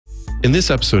In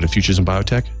this episode of Futures in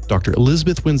Biotech, Dr.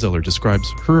 Elizabeth Winzeler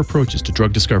describes her approaches to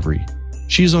drug discovery.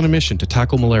 She is on a mission to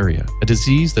tackle malaria, a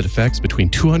disease that affects between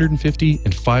 250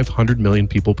 and 500 million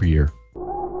people per year.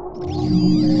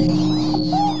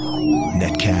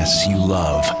 Netcasts you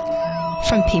love.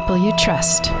 From people you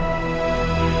trust.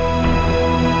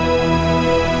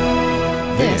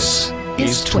 This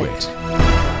is Twit.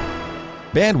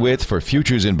 Bandwidth for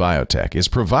Futures in Biotech is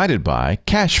provided by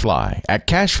Cachefly at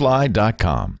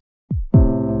cachefly.com.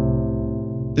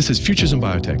 This is Futures in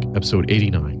Biotech, episode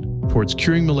 89, Towards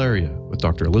Curing Malaria with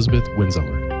Dr. Elizabeth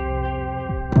Winzeler.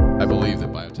 I believe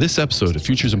that biotech. This episode of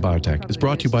Futures in Biotech is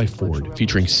brought to you by Ford,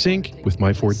 featuring Sync with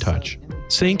My Ford Touch.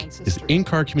 Sync is the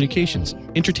in-car communications,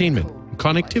 entertainment, and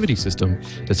connectivity system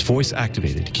that's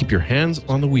voice-activated to keep your hands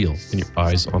on the wheel and your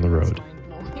eyes on the road.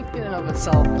 In and of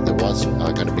itself. There was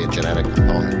going to be a genetic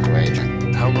component to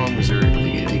aging. How long was there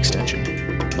the extension?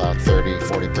 About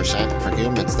 30-40%. For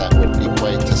humans, that would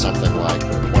equate to something like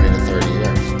 20 to 30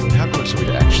 years. How close are we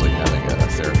to actually having a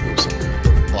therapy of some kind?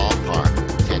 Ballpark,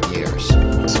 10 years.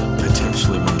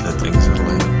 Potentially one of the things that will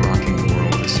end up rocking the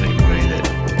world the same way that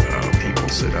people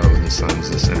said, oh, the sun's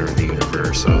the center of the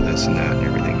universe, oh, this and that and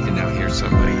everything. And now here's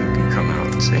somebody who can come out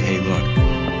and say, hey, look,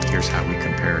 here's how we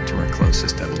compare it to our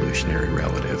closest evolutionary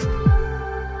relative.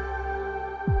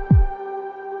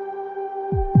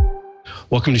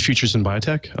 Welcome to Futures in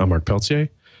Biotech. I'm Marc Pelletier.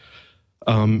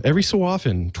 Every so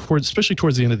often, especially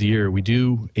towards the end of the year, we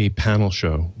do a panel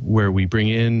show where we bring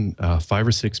in 5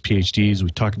 or 6 PhDs. We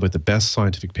talk about the best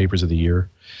scientific papers of the year.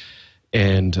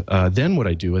 And then what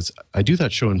I do is I do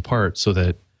that show in part so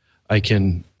that I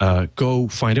can go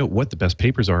find out what the best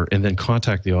papers are and then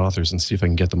contact the authors and see if I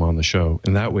can get them on the show.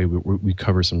 And that way we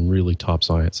cover some really top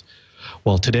science.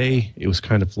 Well, today it was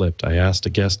kind of flipped. I asked a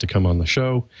guest to come on the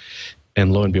show,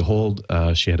 and lo and behold,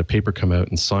 she had a paper come out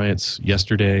in Science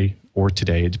yesterday or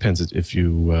today. It depends if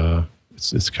you,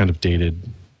 it's kind of dated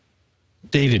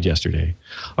yesterday.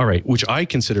 All right, which I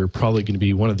consider probably going to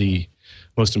be one of the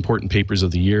most important papers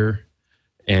of the year.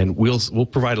 And we'll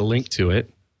provide a link to it.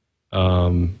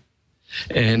 And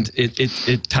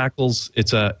it tackles,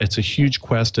 it's a huge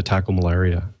quest to tackle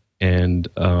malaria. And,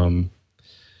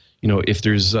 if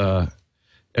there's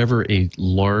ever a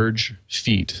large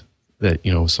feat that,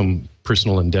 some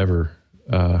personal endeavor,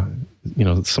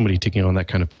 somebody taking on that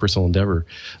kind of personal endeavor,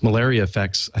 malaria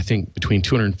affects, I think, between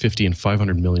 250 and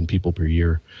 500 million people per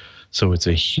year. So it's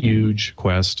a huge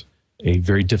quest, a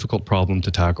very difficult problem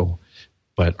to tackle.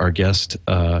 But our guest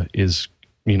is,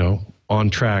 on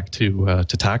track to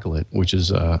tackle it, which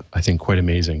is, I think, quite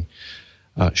amazing.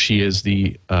 She is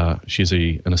an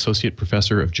associate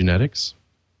professor of genetics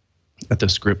at the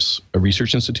Scripps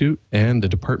Research Institute and the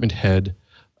department head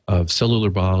of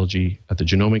cellular biology at the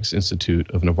Genomics Institute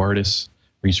of Novartis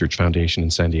Research Foundation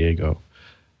in San Diego.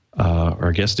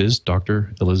 Our guest is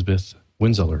Dr. Elizabeth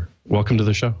Winzeler. Welcome to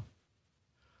the show.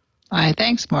 Hi,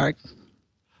 thanks, Marc.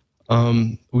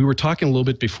 We were talking a little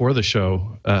bit before the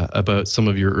show about some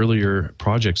of your earlier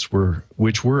projects,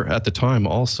 which were at the time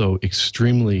also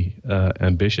extremely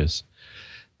ambitious.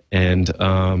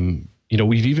 And,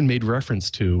 we've even made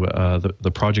reference to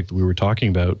the project that we were talking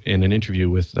about in an interview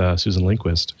with Susan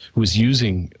Lindquist, who was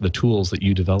using the tools that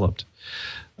you developed,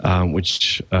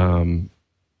 which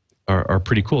are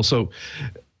pretty cool. So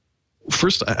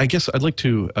first, I guess I'd like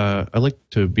to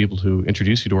be able to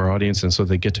introduce you to our audience, and so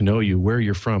they get to know you, where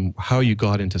you're from, how you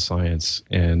got into science,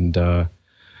 and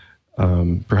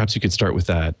perhaps you could start with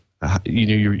that.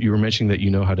 You were mentioning that you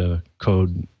know how to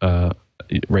code,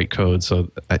 write code. So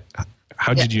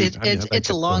how did you? It's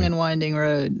a long and winding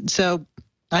road. So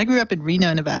I grew up in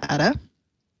Reno, Nevada,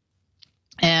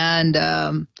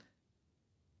 and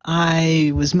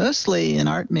I was mostly an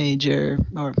art major,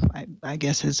 or I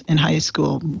guess as in high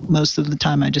school, most of the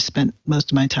time I just spent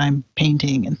most of my time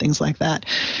painting and things like that.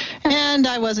 And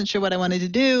I wasn't sure what I wanted to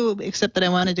do, except that I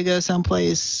wanted to go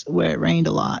someplace where it rained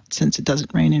a lot, since it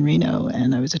doesn't rain in Reno.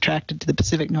 And I was attracted to the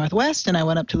Pacific Northwest, and I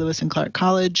went up to Lewis and Clark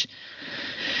College.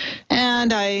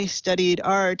 And I studied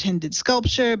art and did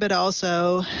sculpture, but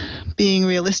also being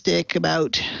realistic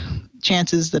about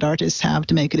chances that artists have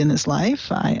to make it in this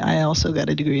life. I also got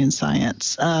a degree in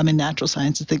science, in natural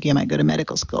sciences, thinking I might go to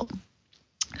medical school.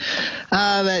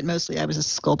 But mostly I was a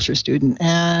sculpture student.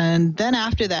 And then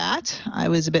after that, I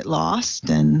was a bit lost,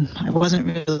 and I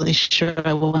wasn't really sure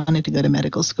I wanted to go to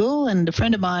medical school. And a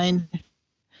friend of my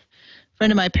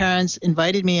parents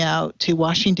invited me out to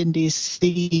Washington,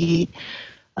 D.C.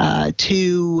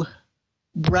 To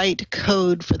write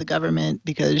code for the government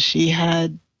because she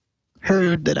had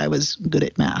heard that I was good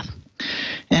at math.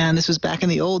 And this was back in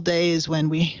the old days when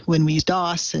we used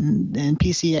DOS and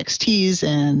PCXTs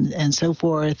and so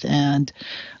forth. And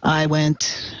I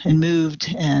went and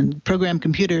moved and programmed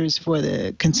computers for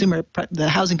the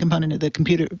housing component of the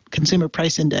consumer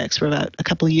price index for about a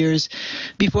couple of years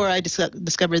before I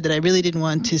discovered that I really didn't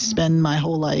want to spend my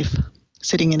whole life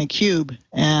sitting in a cube.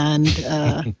 And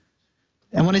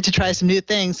I wanted to try some new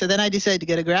things. So then I decided to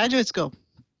go to graduate school.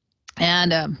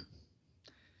 And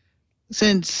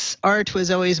since art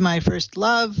was always my first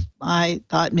love, I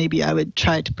thought maybe I would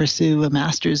try to pursue a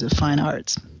master's of fine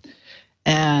arts.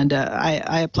 And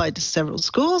I applied to several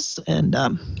schools, and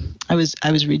I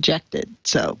was rejected.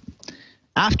 So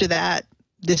after that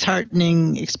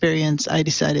disheartening experience, I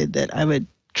decided that I would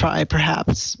try,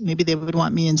 perhaps maybe they would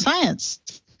want me in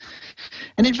science.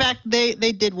 And in fact, they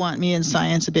did want me in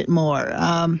science a bit more.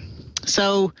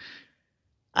 So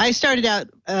I started out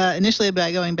initially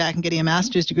by going back and getting a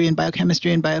master's degree in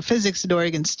biochemistry and biophysics at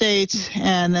Oregon State.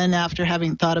 And then after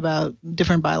having thought about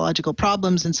different biological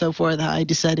problems and so forth, I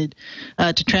decided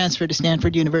to transfer to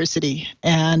Stanford University.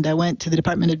 And I went to the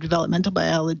Department of Developmental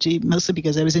Biology, mostly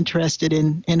because I was interested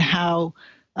in how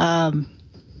DNA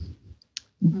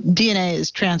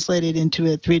is translated into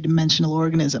a three-dimensional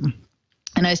organism.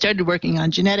 And I started working on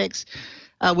genetics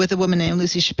with a woman named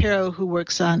Lucy Shapiro, who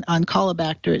works on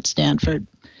Colobacter at Stanford.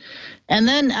 And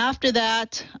then after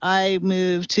that, I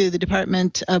moved to the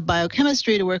Department of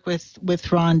Biochemistry to work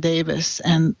with Ron Davis,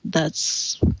 and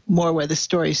that's more where the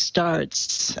story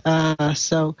starts.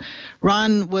 So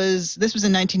Ron this was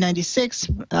in 1996,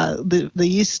 the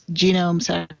yeast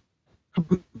genome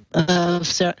of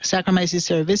Saccharomyces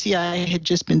cerevisiae had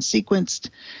just been sequenced,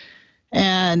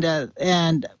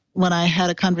 and when I had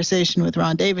a conversation with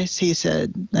Ron Davis, he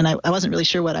said, and I wasn't really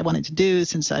sure what I wanted to do,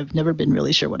 since I've never been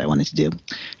really sure what I wanted to do.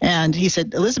 And he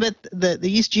said, Elizabeth, the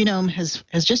yeast genome has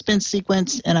just been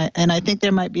sequenced, and I think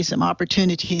there might be some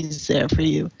opportunities there for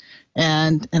you.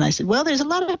 And I said, well, there's a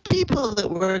lot of people that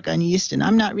work on yeast, and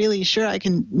I'm not really sure I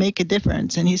can make a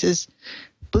difference. And he says,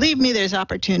 believe me, there's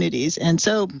opportunities. And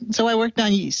so I worked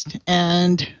on yeast.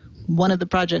 And one of the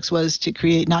projects was to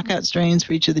create knockout strains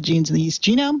for each of the genes in the yeast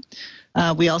genome.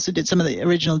 We also did some of the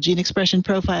original gene expression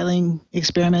profiling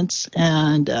experiments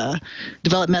and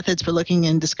developed methods for looking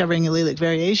and discovering allelic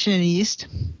variation in yeast.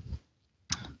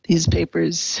 These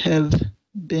papers have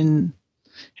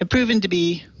proven to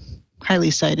be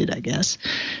highly cited, I guess.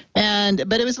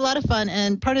 But it was a lot of fun,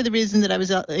 and part of the reason that I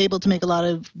was able to make a lot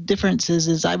of differences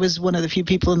is I was one of the few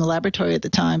people in the laboratory at the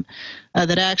time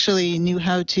that actually knew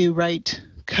how to write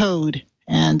code.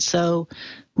 And so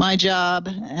my job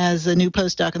as a new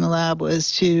postdoc in the lab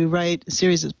was to write a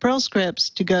series of Perl scripts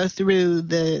to go through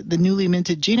the newly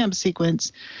minted genome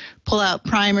sequence, pull out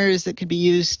primers that could be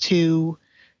used to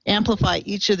amplify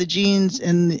each of the genes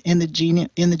in the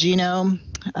genome,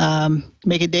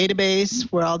 make a database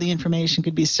where all the information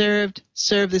could be serve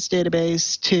this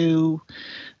database to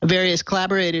various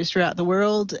collaborators throughout the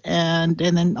world, and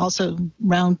then also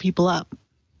round people up.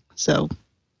 So,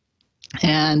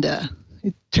 and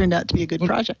it turned out to be a good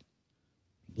project.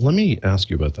 Let me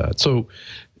ask you about that. So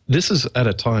this is at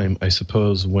a time, I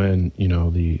suppose, when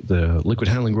the liquid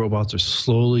handling robots are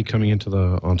slowly coming onto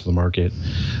the market.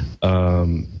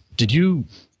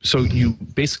 So you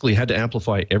basically had to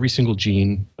amplify every single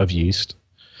gene of yeast,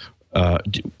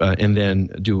 and then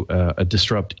do a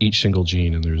disrupt each single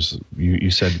gene. And there's you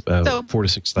said 4,000 to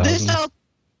 6,000.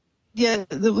 Yeah,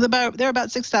 there are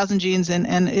about 6,000 genes,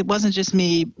 and it wasn't just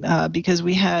me, because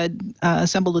we had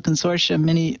assembled a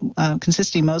consortium,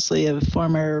 consisting mostly of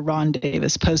former Ron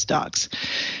Davis postdocs.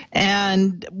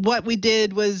 And what we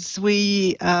did was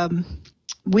we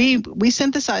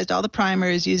synthesized all the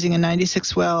primers using a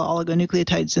 96-well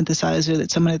oligonucleotide synthesizer that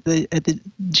someone at the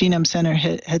Genome Center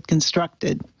had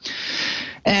constructed.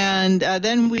 And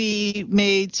then we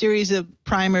made series of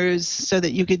primers so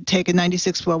that you could take a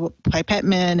 96-well pipette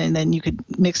min, and then you could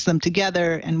mix them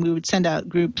together, and we would send out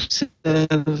groups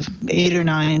of 8 or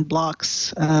 9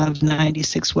 blocks of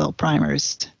 96-well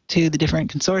primers to the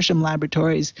different consortium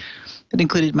laboratories that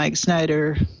included Mike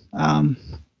Snyder,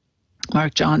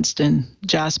 Marc Johnston,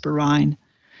 Jasper Rhine.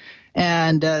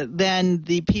 And then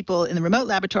the people in the remote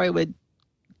laboratory would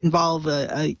involve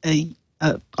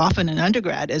often an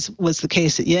undergrad, as was the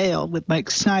case at Yale with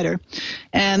Mike Snyder.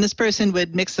 And this person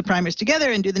would mix the primers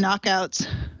together and do the knockouts,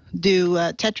 do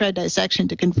tetrad dissection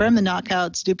to confirm the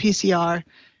knockouts, do PCR,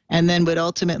 and then would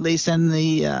ultimately send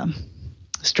the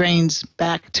strains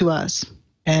back to us.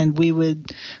 And we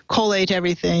would collate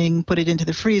everything, put it into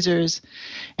the freezers,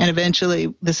 and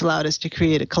eventually this allowed us to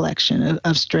create a collection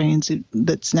of strains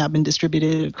that's now been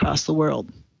distributed across the world.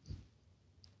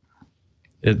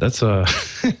 That's a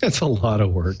that's a lot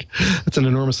of work. That's an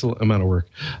enormous amount of work.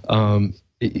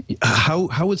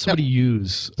 How would somebody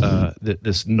use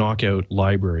this knockout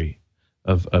library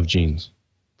of genes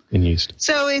in yeast?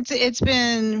 So it's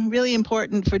been really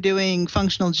important for doing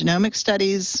functional genomic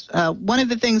studies. One of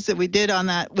the things that we did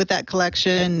with that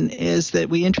collection is that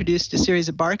we introduced a series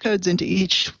of barcodes into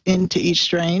each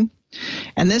strain,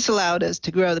 and this allowed us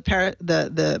to grow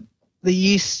the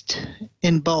yeast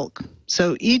in bulk.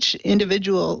 So each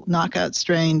individual knockout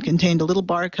strain contained a little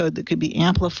barcode that could be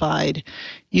amplified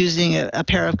using a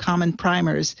pair of common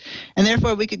primers. And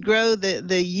therefore, we could grow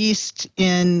the yeast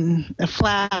in a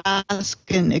flask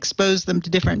and expose them to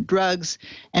different drugs,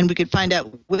 and we could find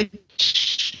out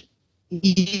which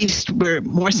yeast were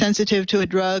more sensitive to a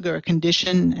drug or a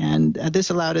condition. And this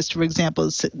allowed us to, for example,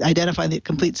 identify the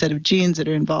complete set of genes that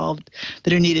are involved,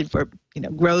 that are needed for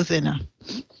growth in a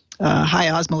high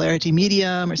osmolarity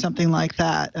medium or something like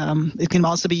that. It can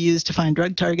also be used to find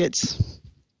drug targets.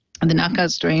 And the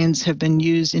knockout strains have been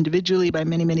used individually by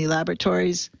many, many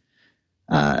laboratories.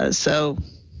 So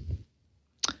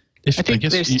I think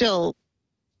they're still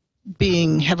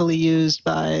being heavily used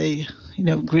by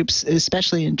groups,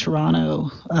 especially in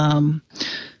Toronto.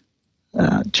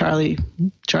 Charlie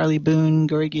Boone,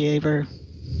 Gori Giever.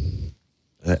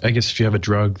 I guess if you have a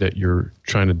drug that you're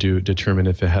trying to determine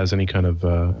if it has any kind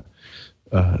of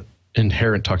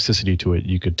inherent toxicity to it,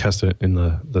 you could test it in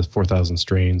the 4,000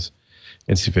 strains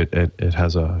and see if it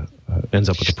has ends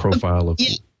up with a profile of.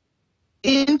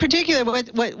 In particular,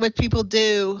 what people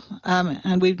do,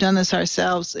 and we've done this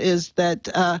ourselves, is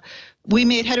that we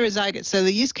made heterozygotes. So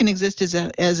the yeast can exist with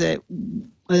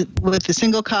a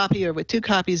single copy or with two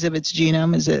copies of its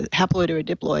genome as a haploid or a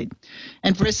diploid.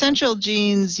 And for essential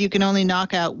genes, you can only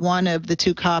knock out one of the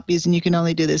two copies, and you can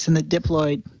only do this in the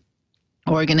diploid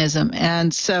organism.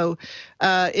 And so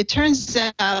it turns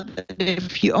out that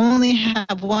if you only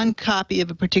have one copy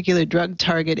of a particular drug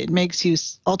target, it makes you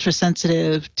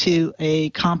ultra-sensitive to a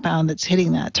compound that's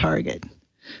hitting that target.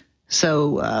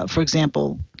 So, for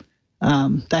example,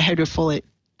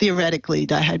 theoretically,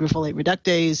 dihydrofolate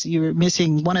reductase, you're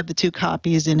missing one of the two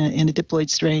copies in a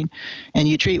diploid strain, and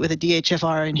you treat with a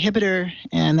DHFR inhibitor,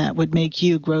 and that would make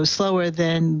you grow slower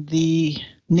than the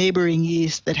neighboring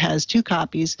yeast that has two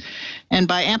copies. And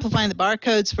by amplifying the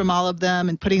barcodes from all of them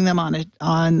and putting them on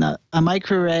a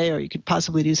microarray, or you could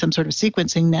possibly do some sort of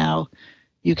sequencing now,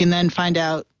 you can then find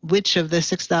out which of the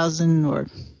 6,000 or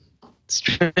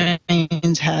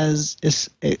strains has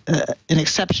an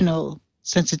exceptional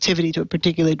sensitivity to a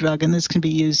particular drug, and this can be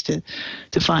used to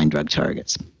find drug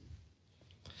targets.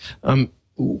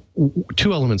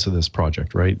 Two elements of this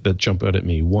project, right, that jump out at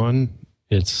me. One,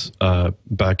 it's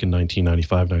back in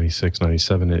 1995, 96,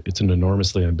 97. It's an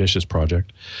enormously ambitious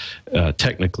project,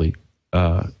 technically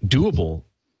doable,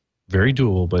 very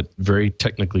doable, but very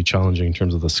technically challenging in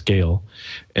terms of the scale.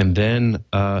 And then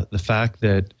the fact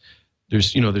that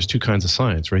there's two kinds of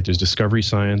science, right? There's discovery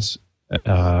science,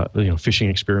 fishing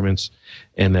experiments,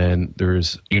 and then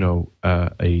there's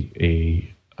a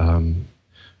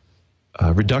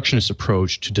reductionist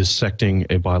approach to dissecting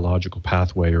a biological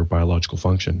pathway or biological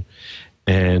function.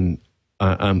 And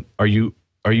are you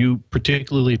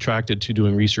particularly attracted to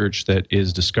doing research that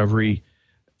is discovery,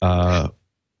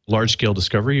 large scale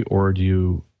discovery, or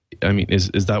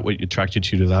is that what attracted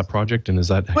you to that project, and has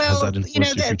that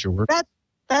influenced your future work?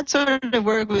 That sort of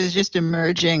work was just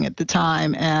emerging at the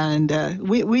time, and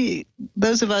we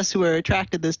those of us who were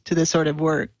attracted to this sort of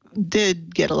work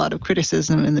did get a lot of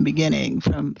criticism in the beginning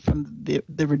from the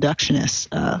reductionists.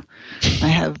 I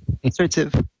have sorts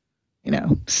of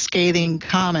scathing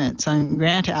comments on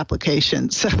grant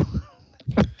applications. So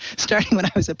starting when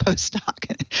I was a postdoc,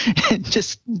 and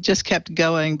just kept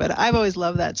going. But I've always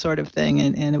loved that sort of thing,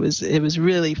 and it was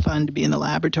really fun to be in the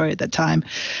laboratory at that time.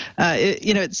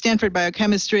 At Stanford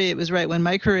Biochemistry, it was right when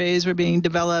microarrays were being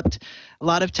developed. A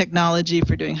lot of technology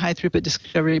for doing high throughput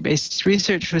discovery-based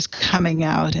research was coming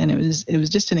out, and it was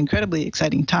just an incredibly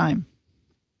exciting time.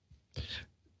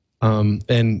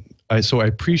 So I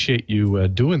appreciate you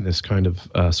doing this kind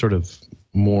of sort of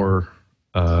more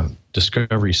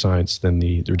discovery science than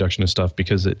the reductionist stuff,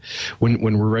 because when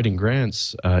we're writing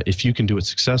grants, if you can do it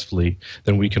successfully,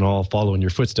 then we can all follow in your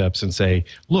footsteps and say,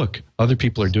 look, other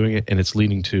people are doing it, and it's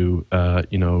leading to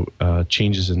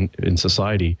changes in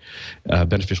society,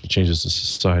 beneficial changes to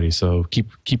society. So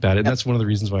keep at it. And that's one of the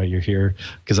reasons why you're here,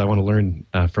 because I want to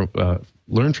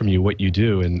learn from you what you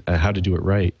do and how to do it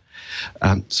right.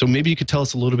 So maybe you could tell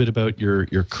us a little bit about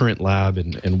your current lab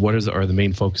and what are the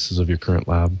main focuses of your current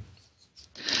lab.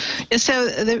 Yeah, so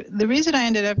the reason I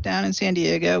ended up down in San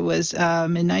Diego was in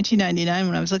 1999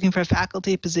 when I was looking for a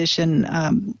faculty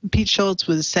position. Pete Schultz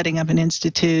was setting up an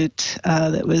institute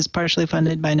that was partially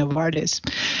funded by Novartis.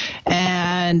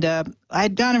 And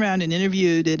I'd gone around and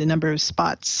interviewed at a number of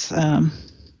spots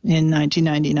in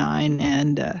 1999,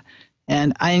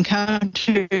 and I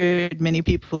encountered many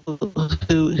people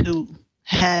who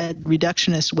had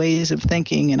reductionist ways of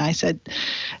thinking, and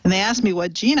they asked me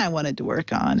what gene I wanted to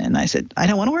work on, and I said, I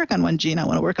don't want to work on one gene, I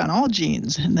want to work on all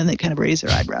genes. And then they kind of raised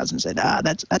their eyebrows and said,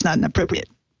 that's not an appropriate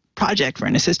project for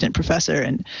an assistant professor,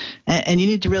 and you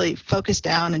need to really focus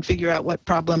down and figure out what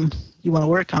problem you want to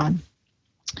work on.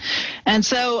 And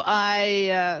so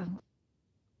I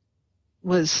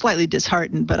was slightly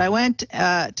disheartened, but I went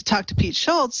to talk to Pete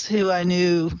Schultz, who I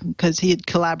knew because he had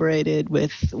collaborated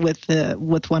with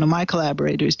one of my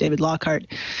collaborators, David Lockhart,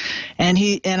 and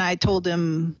I told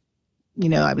him,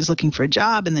 I was looking for a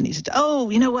job, and then he said, "Oh,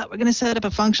 you know what? We're going to set up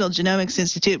a functional genomics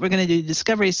institute. We're going to do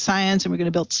discovery science, and we're going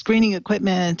to build screening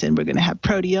equipment, and we're going to have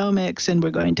proteomics, and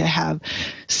we're going to have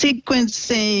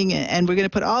sequencing, and we're going to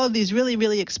put all of these really,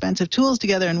 really expensive tools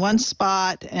together in one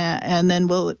spot, and then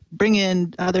we'll bring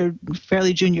in other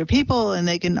fairly junior people, and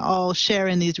they can all share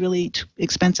in these really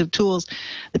expensive tools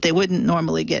that they wouldn't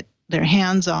normally get their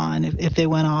hands on if they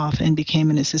went off and became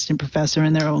an assistant professor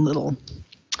in their own little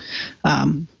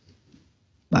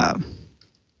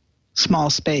small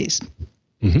space."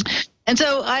 Mm-hmm. And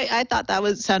so I thought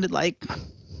that sounded like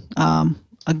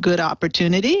a good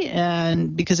opportunity,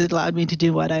 and because it allowed me to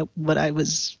do what I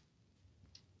was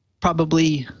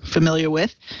probably familiar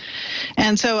with.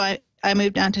 And so I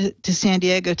moved down to San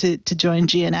Diego to join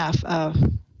GNF.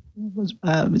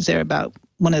 Was there about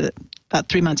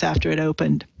 3 months after it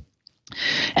opened.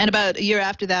 And about a year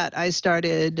after that, I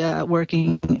started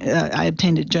working. I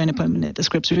obtained a joint appointment at the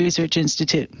Scripps Research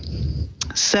Institute.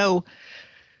 So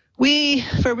we,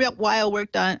 for a while,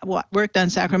 worked on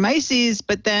Saccharomyces,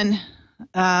 but then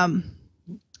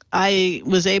I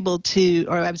was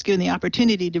given the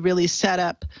opportunity to really set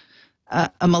up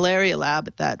a malaria lab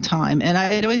at that time. And I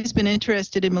had always been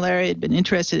interested in malaria. I'd been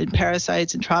interested in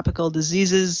parasites and tropical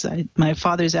diseases. My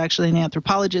father's actually an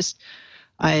anthropologist.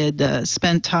 I had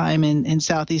spent time in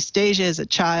Southeast Asia as a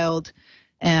child,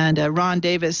 and Ron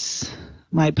Davis,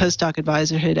 my postdoc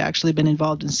advisor, had actually been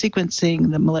involved in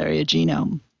sequencing the malaria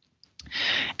genome.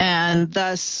 And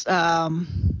thus,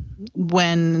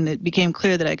 when it became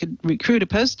clear that I could recruit a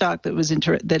postdoc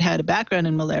that had a background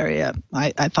in malaria,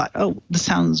 I thought, oh, this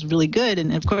sounds really good.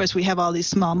 And of course, we have all these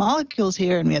small molecules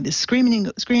here, and we have this screening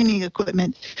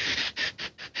equipment.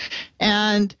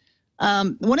 And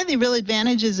one of the real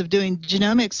advantages of doing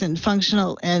genomics and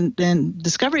functional and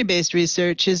discovery-based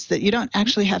research is that you don't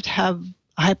actually have to have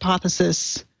a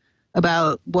hypothesis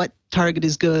about what target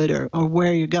is good or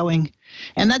where you're going.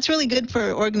 And that's really good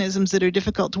for organisms that are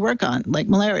difficult to work on, like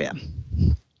malaria.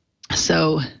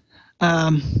 So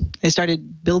I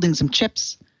started building some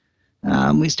chips.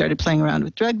 We started playing around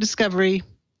with drug discovery,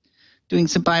 doing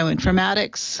some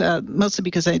bioinformatics, mostly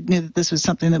because I knew that this was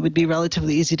something that would be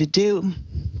relatively easy to do.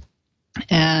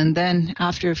 And then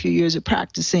after a few years of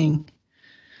practicing,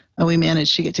 we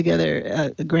managed to get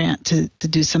together a grant to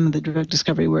do some of the drug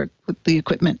discovery work with the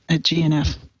equipment at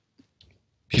GNF.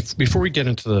 Before we get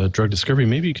into the drug discovery,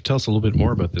 maybe you could tell us a little bit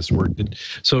more about this work.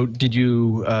 Did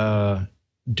you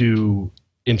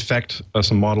infect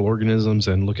some model organisms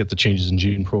and look at the changes in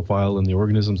gene profile in the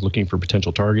organisms, looking for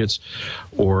potential targets,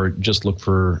 or just look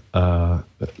for,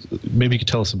 maybe you could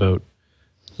tell us about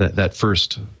that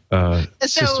first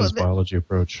systems biology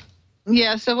approach?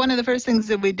 Yeah, so one of the first things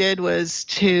that we did was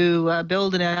to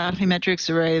build an Affymetrix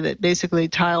array that basically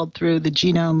tiled through the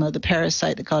genome of the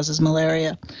parasite that causes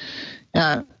malaria.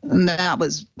 And that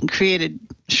was created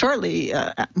shortly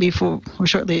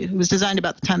it was designed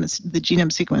about the time the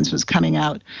genome sequence was coming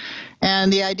out.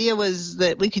 And the idea was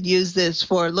that we could use this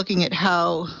for looking at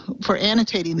for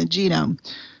annotating the genome.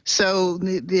 So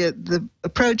the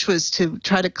approach was to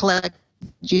try to collect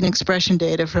gene expression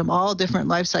data from all different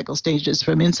life cycle stages,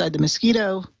 from inside the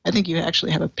mosquito. I think you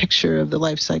actually have a picture of the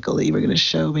life cycle that you were going to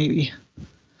show, maybe.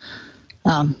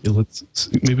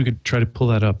 Maybe we could try to pull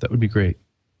that up. That would be great.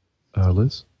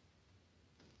 Liz?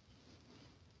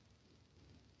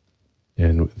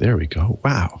 And there we go.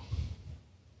 Wow.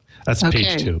 That's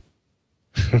okay. Page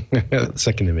 2.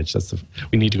 Second image.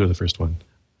 We need to go to the first one.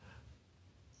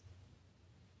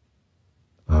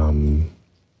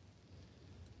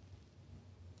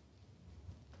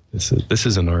 This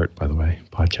is an art, by the way,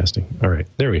 podcasting. All right,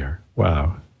 there we are.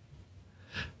 Wow.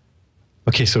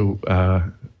 Okay, so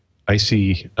I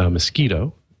see a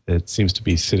mosquito that seems to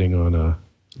be sitting on a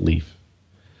leaf.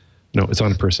 No, it's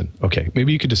on a person. Okay,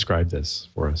 maybe you could describe this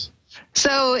for us.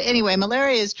 So anyway,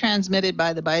 malaria is transmitted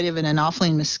by the bite of an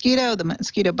Anopheline mosquito. The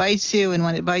mosquito bites you, and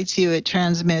when it bites you,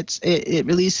 it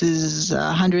releases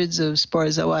hundreds of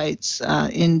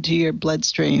sporozoites into your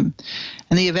bloodstream,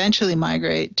 and they eventually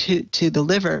migrate to the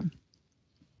liver.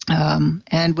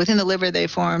 And within the liver, they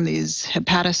form these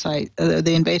hepatocytes.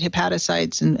 They invade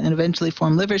hepatocytes and eventually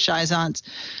form liver schizonts.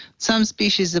 Some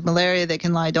species of malaria, they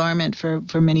can lie dormant for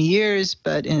many years,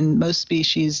 but in most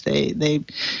species, they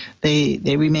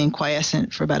remain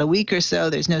quiescent for about a week or so.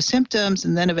 There's no symptoms,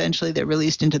 and then eventually they're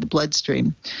released into the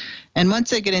bloodstream. And once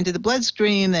they get into the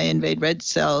bloodstream, they invade red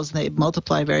cells. They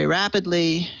multiply very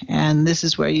rapidly, and this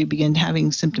is where you begin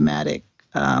having symptomatic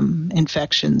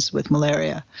infections with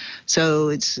malaria. So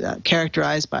it's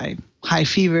characterized by high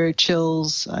fever,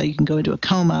 chills. You can go into a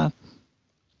coma.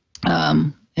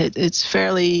 It's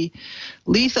fairly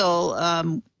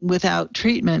lethal without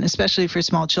treatment, especially for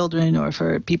small children or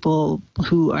for people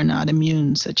who are not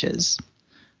immune, such as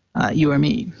you or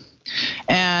me.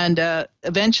 And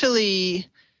eventually,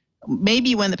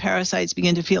 maybe when the parasites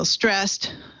begin to feel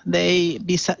stressed, they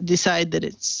decide that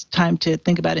it's time to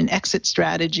think about an exit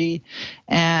strategy,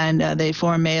 and they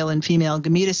form male and female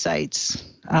gametocytes,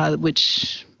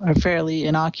 which are fairly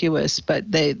innocuous,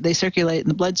 but they circulate in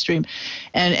the bloodstream.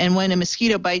 And when a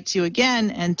mosquito bites you again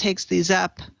and takes these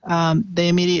up, they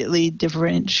immediately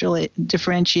differentiate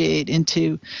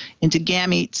into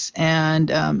gametes,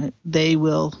 and they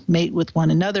will mate with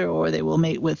one another, or they will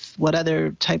mate with what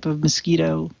other type of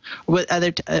mosquito, or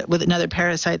with another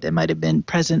parasite that might have been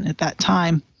present at that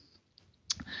time.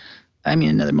 I mean,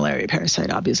 another malaria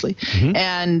parasite, obviously. Mm-hmm.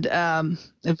 And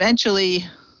eventually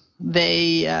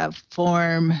they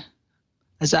form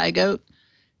a zygote.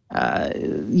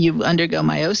 You undergo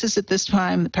meiosis at this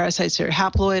time. The parasites are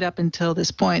haploid up until this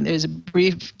point. There's a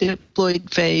brief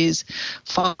diploid phase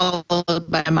followed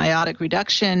by meiotic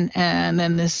reduction, and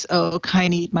then this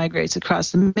ookinete migrates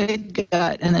across the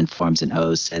midgut and then forms an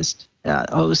oocyst.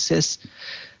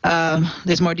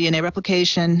 There's more DNA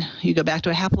replication. You go back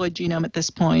to a haploid genome at this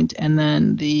point, and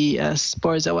then the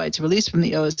sporozoites are released from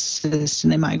the oocyst,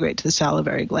 and they migrate to the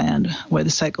salivary gland, where the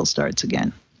cycle starts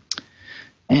again.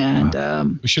 And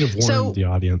we should have warned the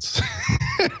audience.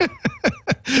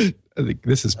 I think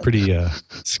this is pretty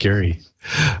scary.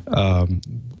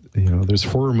 There's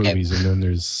horror movies, and then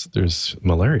there's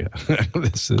malaria.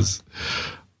 This is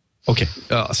okay.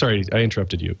 Sorry, I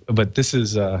interrupted you, but this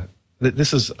is.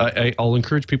 I'll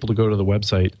encourage people to go to the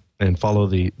website and follow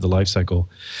the life cycle,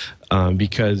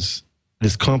 because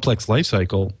this complex life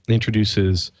cycle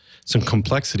introduces some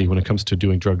complexity when it comes to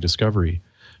doing drug discovery,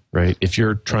 right? If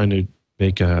you're trying to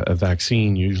make a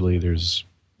vaccine, usually there's,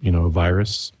 a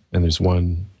virus, and there's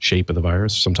one shape of the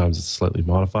virus. Sometimes it's slightly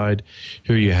modified.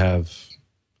 Here you have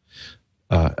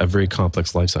a very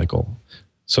complex life cycle.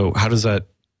 So how does that?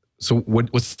 So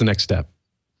what's the next step?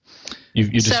 You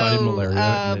decided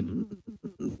malaria.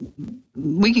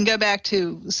 We can go back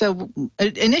to, so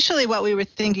initially what we were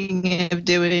thinking of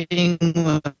doing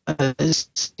was,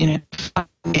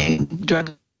 finding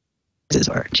drugs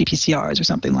or GPCRs or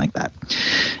something like that.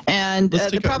 And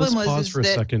the problem was pause for a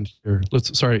second here.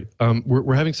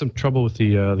 We're having some trouble with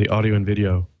the audio and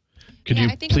video. Could you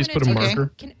please put a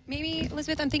marker? Maybe,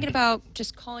 Elizabeth, I'm thinking about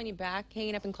just calling you back,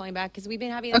 hanging up and calling back, because we've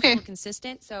been having this more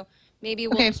consistent. So maybe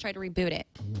we'll just try to reboot it.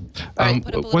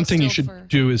 One thing you should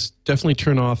do is definitely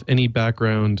turn off any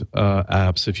background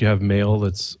apps. If you have mail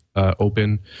that's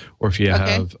open, or if you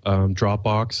have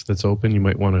Dropbox that's open, you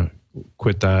might want to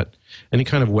quit that. Any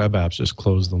kind of web apps, just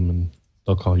close them, and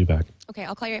they'll call you back. Okay,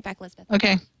 I'll call you right back, Elizabeth.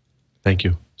 Okay. Thank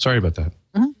you. Sorry about that.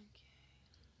 Mm-hmm.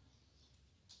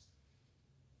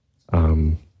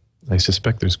 I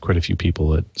suspect there's quite a few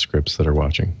people at Scripps that are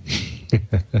watching.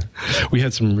 We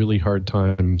had some really hard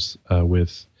times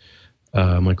with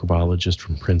a microbiologist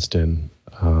from Princeton,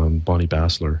 Bonnie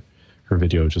Bassler. Her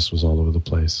video just was all over the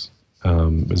place.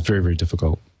 It was very, very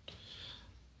difficult.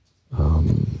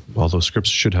 Although Scripps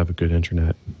should have a good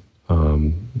internet,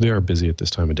 they are busy at this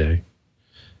time of day.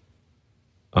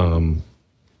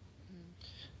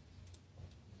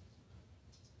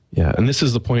 Yeah, and this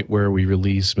is the point where we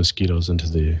release mosquitoes into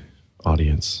the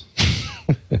audience.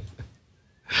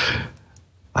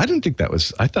 I thought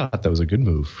that was a good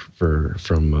move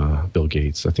from Bill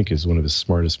Gates. I think it's one of his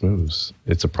smartest moves.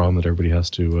 It's a problem that everybody has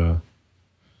to,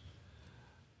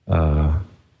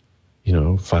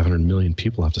 500 million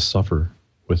people have to suffer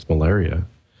with malaria.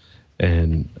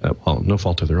 And, no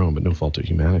fault of their own, but no fault of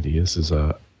humanity. This is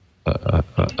a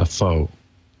foe.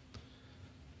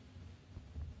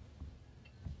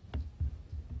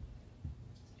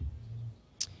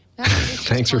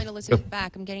 Thanks for calling Elizabeth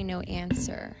back. I'm getting no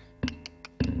answer.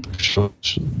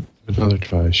 Another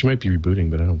try. She might be rebooting,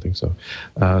 but I don't think so.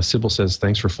 Sybil says,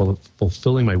 thanks for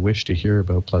fulfilling my wish to hear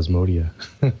about Plasmodia.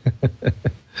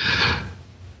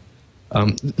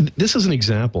 This is an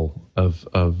example of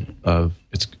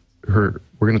it's her.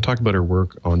 We're going to talk about her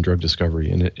work on drug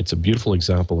discovery, and it's a beautiful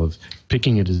example of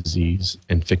picking a disease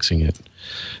and fixing it.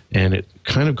 And it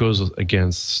kind of goes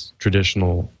against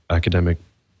traditional academic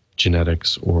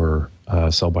genetics or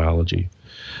cell biology.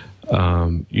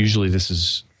 Usually this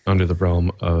is under the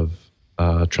realm of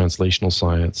translational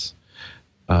science.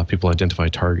 People identify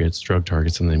targets, drug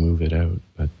targets, and they move it out.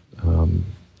 But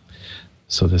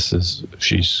so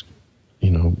she's,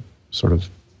 sort of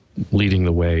leading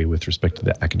the way with respect to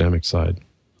the academic side.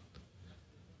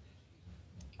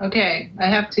 Okay,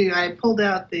 I pulled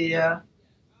out the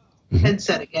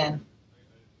headset again.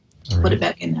 All Put right. it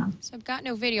back in now. So I've got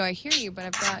no video. I hear you, but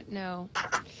I've got no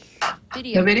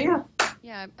video. No video?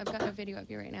 Yeah, I've got no video of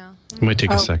you right now. It might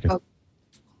take a second.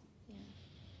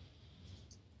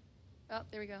 Oh,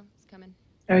 there we go. It's coming.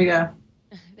 There you go.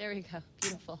 There we go.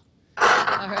 Beautiful.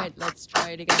 All right, let's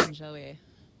try it again, shall we?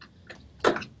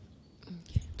 Okay.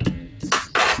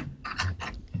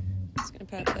 Just going to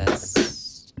put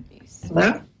this.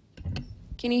 Hello?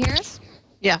 Can you hear us?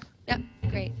 Yeah. Yep,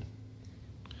 great.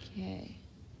 Okay.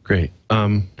 Great.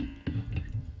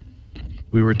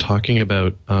 We were talking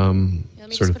about Let me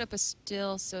just put up a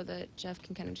still so that Jeff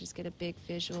can kind of just get a big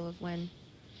visual of when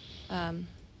kind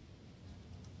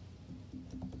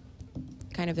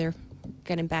of they're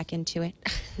getting back into it.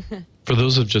 For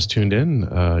those who have just tuned in,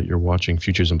 you're watching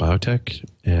Futures in Biotech,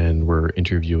 and we're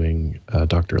interviewing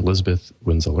Dr. Elizabeth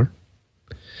Winzeler.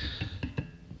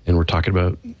 And we're talking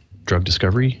about drug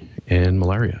discovery and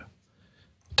malaria,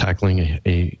 tackling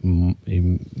a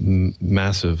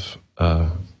massive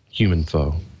human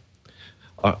foe.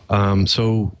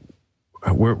 So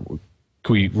can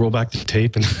we roll back the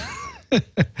tape? And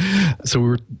so we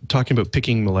were talking about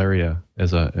picking malaria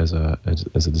as a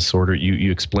disorder.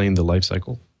 You explained the life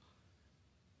cycle,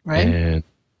 Right.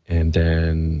 And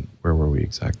then where were we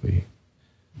exactly?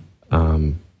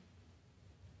 Well,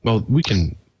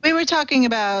 we were talking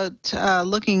about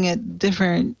looking at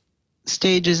different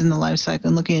stages in the life cycle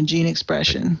and looking at gene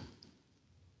expression.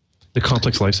 The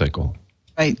complex life cycle.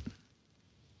 Right.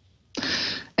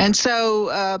 And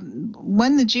so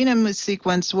when the genome was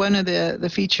sequenced, one of the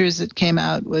features that came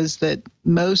out was that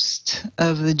most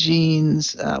of the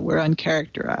genes were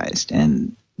uncharacterized,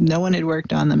 and no one had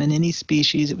worked on them in any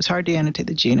species. It was hard to annotate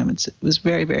the genome. It was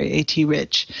very, very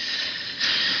AT-rich.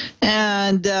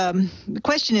 And the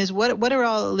question is, what are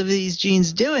all of these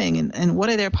genes doing, and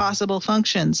what are their possible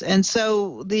functions? And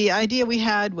so the idea we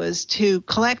had was to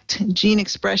collect gene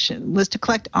expression, was to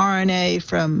collect RNA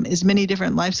from as many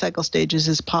different life cycle stages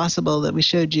as possible that we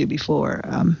showed you before,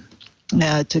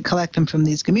 to collect them from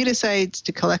these gametocytes,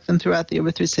 to collect them throughout the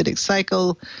erythrocytic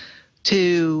cycle,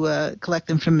 to collect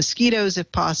them from mosquitoes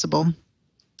if possible.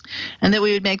 And that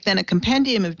we would make then a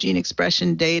compendium of gene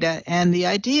expression data. And the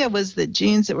idea was that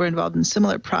genes that were involved in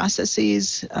similar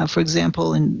processes, for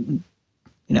example, in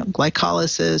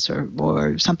glycolysis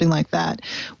or something like that,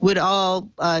 would all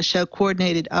show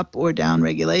coordinated up or down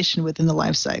regulation within the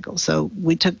life cycle. So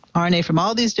we took RNA from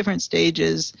all these different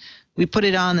stages, we put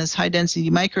it on this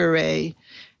high-density microarray,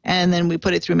 and then we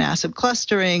put it through massive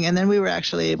clustering, and then we were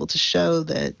actually able to show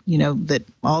that, that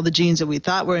all the genes that we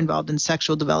thought were involved in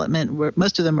sexual development,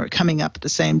 most of them were coming up at the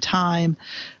same time.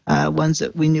 Ones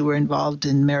that we knew were involved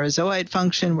in merozoite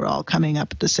function were all coming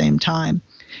up at the same time.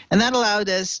 And that allowed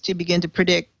us to begin to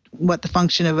predict what the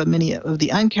function of many of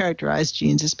the uncharacterized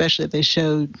genes, especially if they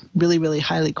showed really, really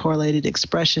highly correlated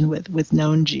expression with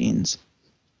known genes.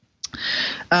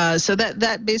 So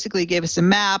that basically gave us a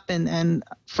map, and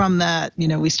from that,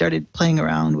 we started playing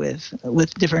around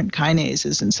with different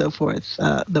kinases and so forth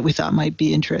that we thought might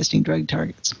be interesting drug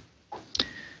targets.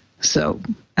 So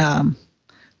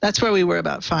that's where we were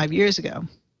about 5 years ago.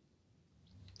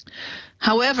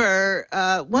 However,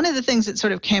 one of the things that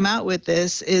sort of came out with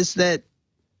this is that,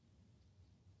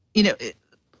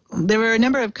 there were a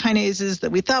number of kinases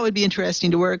that we thought would be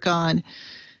interesting to work on,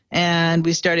 and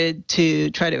we started to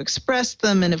try to express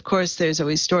them. And of course, there's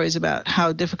always stories about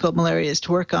how difficult malaria is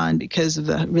to work on because of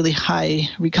the really high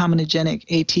recombinogenic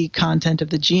AT content of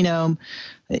the genome.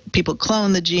 People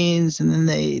clone the genes, and then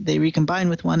they recombine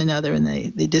with one another, and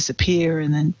they disappear,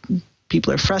 and then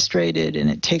people are frustrated, and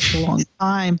it takes a long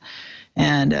time.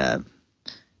 And at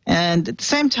the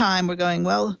same time, we're going,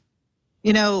 well,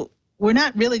 we're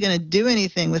not really going to do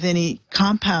anything with any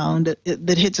compound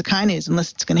that hits a kinase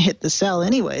unless it's going to hit the cell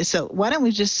anyway. So why don't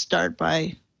we just start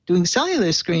by doing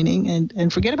cellular screening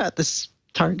and forget about this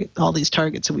target, all these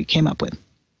targets that we came up with.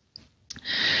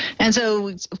 And so,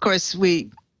 of course,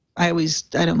 I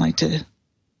don't like to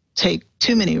take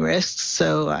too many risks,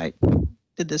 so I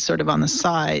did this sort of on the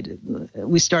side.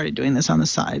 We started doing this on the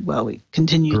side while we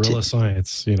continued guerrilla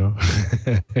science, you know.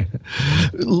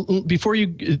 Before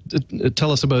you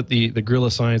tell us about the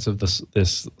guerrilla science of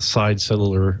this side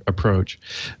cellular approach,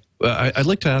 I'd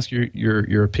like to ask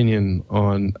your opinion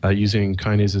on using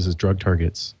kinases as drug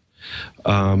targets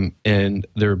and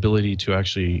their ability to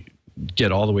actually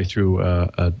get all the way through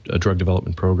a drug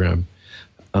development program.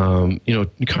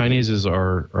 Kinases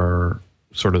are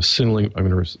sort of signaling. I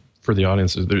mean, for the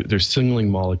audience, they're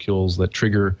signaling molecules that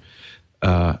trigger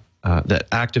that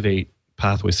activate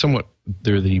pathways. Somewhat,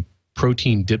 they're the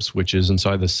protein dip switches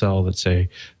inside the cell that say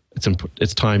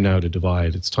it's time now to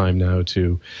divide. It's time now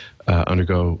to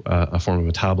undergo a form of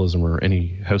metabolism or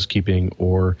any housekeeping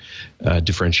or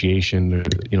differentiation.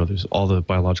 There's all the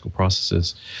biological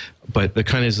processes, but the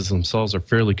kinases themselves are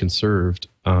fairly conserved,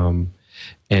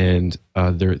 and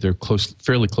they're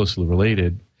fairly closely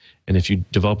related. And if you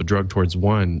develop a drug towards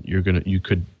one, you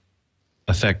could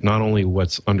affect not only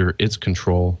what's under its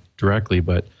control directly,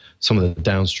 but some of the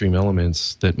downstream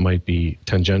elements that might be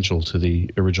tangential to the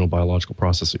original biological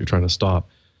process that you're trying to stop.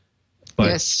 But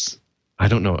yes. I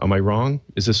don't know. Am I wrong?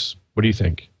 What do you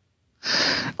think?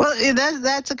 Well,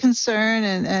 that's a concern,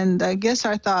 and I guess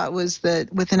our thought was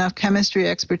that with enough chemistry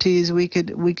expertise, we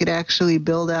could actually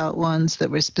build out ones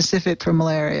that were specific for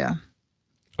malaria.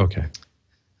 Okay.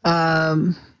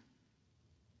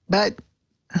 But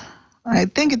I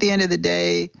think at the end of the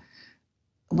day,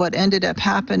 what ended up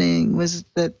happening was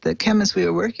that the chemists we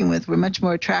were working with were much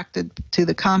more attracted to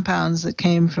the compounds that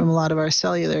came from a lot of our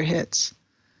cellular hits,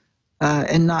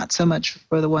 and not so much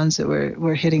for the ones that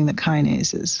were hitting the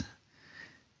kinases.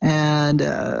 And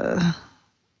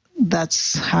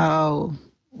that's how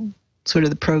sort of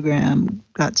the program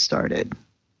got started.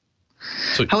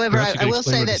 So however, I will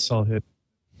say that cell hit.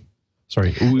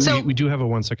 Sorry, we do have a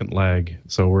 1 second lag.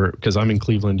 So because I'm in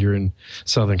Cleveland, you're in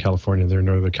Southern California, they're in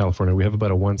Northern California. We have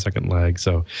about a 1 second lag.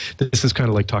 So this is kind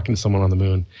of like talking to someone on the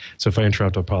moon. So if I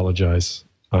interrupt, I apologize.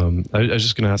 I was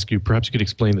just going to ask you, perhaps you could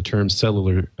explain the term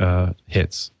cellular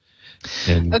hits.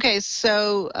 Okay,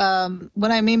 so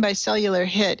what I mean by cellular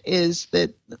hit is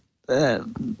that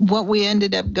what we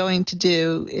ended up going to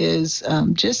do is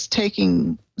just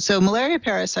taking. So malaria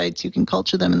parasites, you can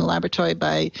culture them in the laboratory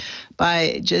by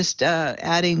just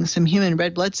adding some human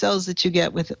red blood cells that you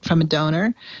get from a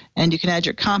donor, and you can add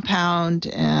your compound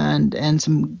and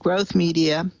some growth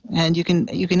media, and you can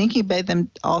incubate them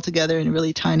all together in a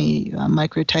really tiny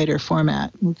microtiter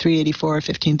format, 384 or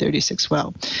 1536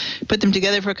 well. Put them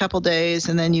together for a couple days,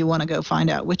 and then you want to go find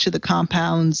out which of the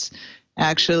compounds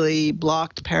actually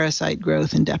blocked parasite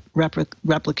growth and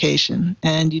replication.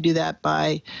 And you do that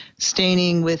by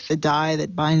staining with the dye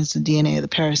that binds the DNA of the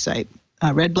parasite.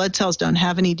 Red blood cells don't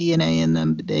have any DNA in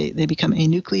them. They become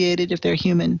anucleated if they're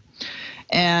human.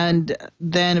 And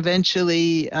then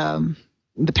eventually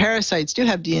the parasites do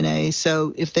have DNA.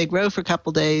 So if they grow for a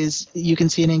couple days, you can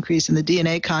see an increase in the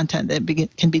DNA content that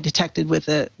can be detected with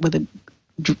a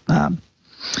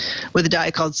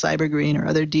dye called cybergreen or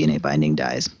other DNA binding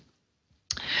dyes.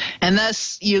 And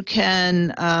thus, you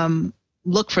can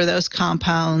look for those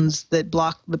compounds that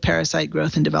block the parasite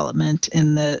growth and development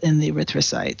in the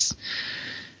erythrocytes.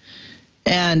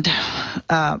 And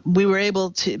we were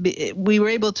able to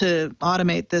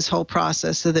automate this whole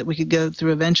process so that we could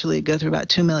eventually go through about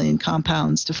 2 million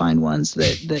compounds to find ones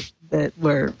that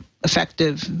were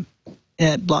effective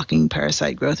at blocking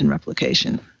parasite growth and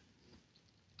replication.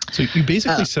 So you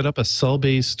basically set up a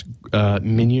cell-based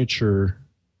miniature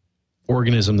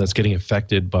organism that's getting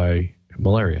affected by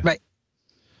malaria. Right.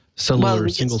 Cellular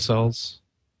single cells.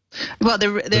 Well,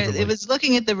 it was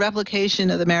looking at the replication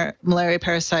of the malaria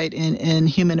parasite in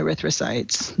human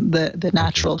erythrocytes, the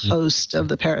natural host of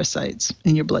the parasites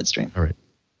in your bloodstream. All right.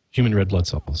 Human red blood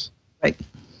cells. Right.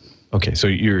 Okay, so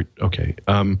you're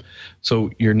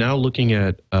now looking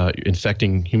at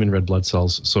infecting human red blood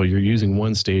cells. So you're using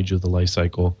one stage of the life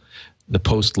cycle, the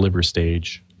post-liver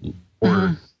stage,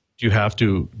 or do you have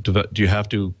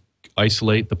to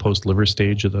isolate the post-liver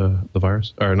stage of the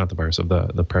virus, or not the virus, of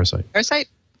the parasite? Parasite.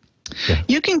 Yeah.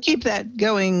 You can keep that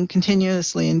going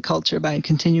continuously in culture by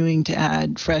continuing to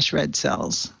add fresh red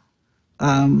cells.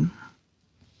 You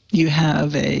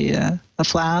have a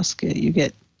flask. You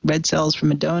get red cells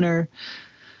from a donor.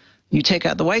 You take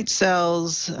out the white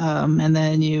cells, and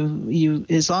then you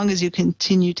as long as you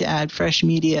continue to add fresh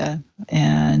media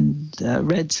and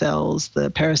red cells,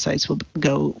 the parasites will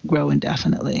grow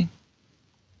indefinitely,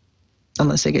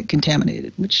 unless they get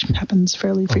contaminated, which happens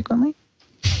fairly frequently.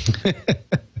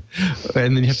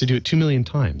 And then you have to do it 2 million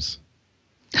times.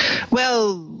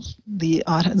 Well,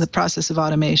 the process of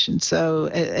automation. So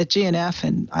at GNF,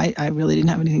 and I really didn't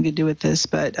have anything to do with this,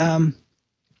 but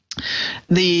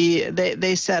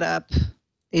they set up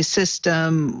a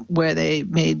system where they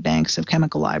made banks of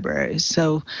chemical libraries.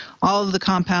 So all of the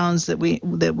compounds that we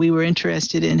were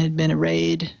interested in had been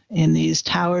arrayed in these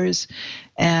towers.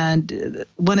 And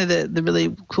one of the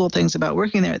really cool things about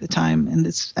working there at the time, and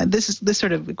this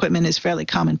sort of equipment is fairly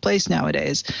commonplace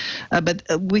nowadays, but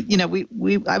I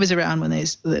was around when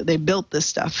they built this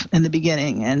stuff in the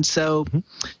beginning, and so.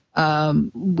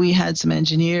 We had some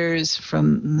engineers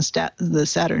from the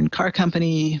Saturn car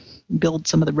company build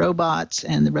some of the robots,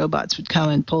 and the robots would come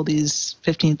and pull these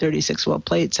 1536 well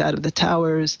plates out of the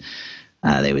towers.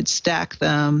 They would stack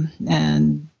them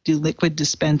and do liquid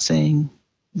dispensing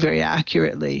very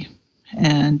accurately.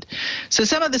 And so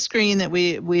some of the screening that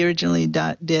we originally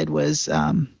did was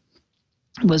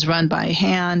run by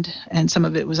hand, and some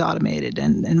of it was automated.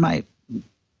 And my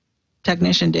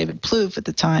technician, David Plouffe, at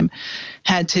the time,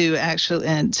 had to actually,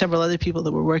 and several other people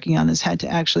that were working on this, had to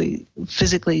actually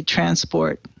physically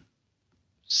transport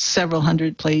several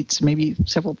hundred plates, maybe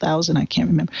several thousand, I can't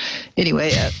remember.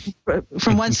 Anyway,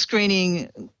 from one screening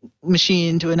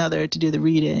machine to another to do the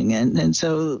reading. And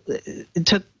so it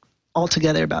took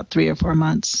altogether about 3 or 4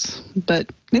 months,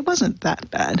 but it wasn't that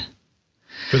bad.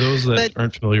 For those that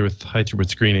aren't familiar with high throughput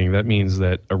screening, that means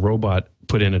that a robot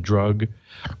put in a drug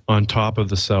on top of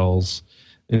the cells,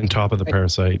 on top of the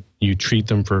parasite. You treat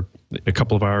them for a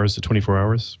couple of hours to 24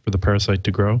 hours for the parasite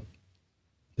to grow.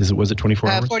 Was it 24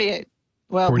 hours? 48.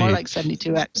 Well, 48. More like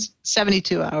 72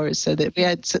 hours. So that we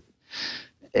had,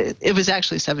 it was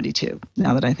actually 72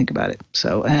 now that I think about it.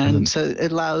 So, so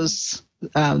it allows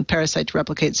parasite to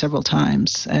replicate several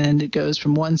times, and it goes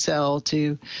from 1 cell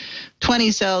to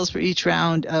 20 cells for each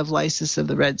round of lysis of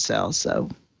the red cell. So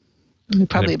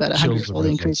probably about 100-fold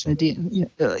increase in the DNA.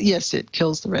 Yes, it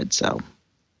kills the red cell,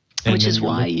 which is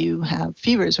why you have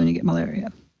fevers when you get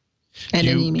malaria and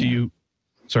anemia.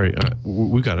 Sorry,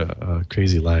 we got a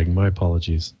crazy lag. My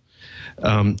apologies.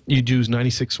 You do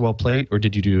 96 well plate, or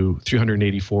did you do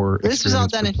 384? This was all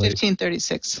done in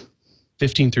 1536.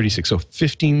 1536. So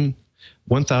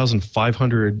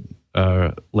 1,500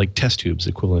 like test tubes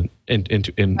equivalent in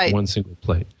right. One single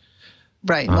plate.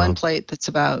 Right, one plate that's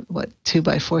about 2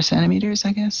 by 4 centimeters,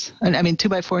 I guess. I mean 2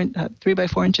 by 4, 3 by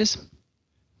 4 inches.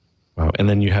 Wow, and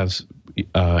then you have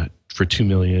for 2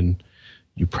 million,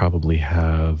 you probably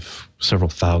have several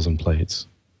thousand plates,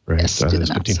 right? Yes, do the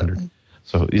 1,500.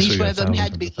 So each one of them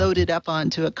had to be loaded up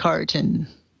onto a cart and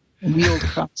wheeled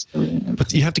across the room.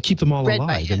 But you have to keep them all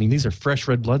alive. I mean, these are fresh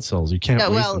red blood cells. You can't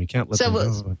waste them. You can't let them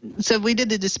go. So we did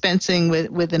the dispensing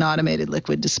with an automated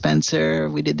liquid dispenser.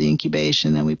 We did the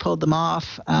incubation, then we pulled them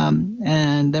off,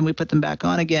 and then we put them back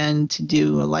on again to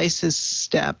do a lysis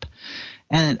step.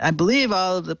 And I believe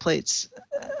all of the plates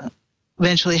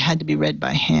eventually had to be read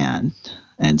by hand.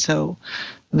 And so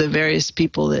the various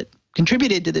people that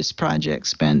contributed to this project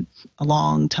spent a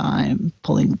long time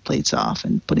pulling the plates off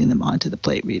and putting them onto the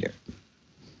plate reader.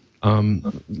 I'm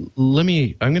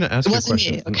going to ask you a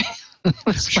question. Me. Okay.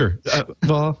 Sure.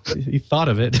 Well, you thought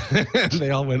of it.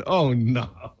 They all went, oh no.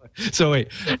 So wait.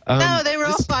 No, they were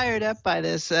all fired up by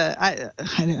this. I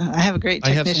have a great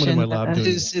technician. I have someone in my lab doing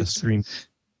a screen.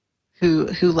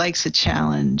 Who likes a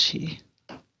challenge.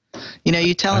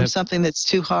 You tell him something that's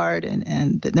too hard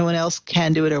and that no one else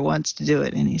can do it or wants to do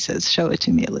it, and he says, "Show it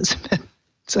to me, Elizabeth."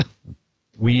 So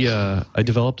I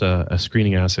developed a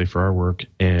screening assay for our work,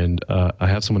 and I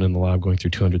have someone in the lab going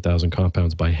through 200,000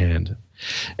 compounds by hand.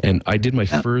 And I did my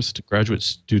first graduate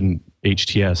student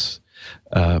HTS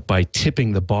by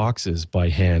tipping the boxes by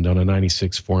hand on a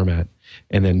 96 format,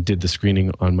 and then did the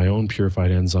screening on my own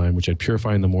purified enzyme, which I'd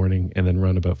purify in the morning and then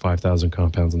run about 5,000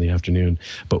 compounds in the afternoon.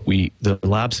 But the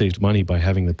lab saved money by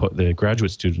having the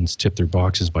graduate students tip their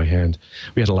boxes by hand.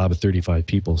 We had a lab of 35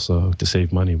 people, so to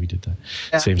save money, we did that.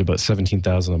 Yeah. Saved about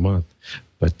 17,000 a month.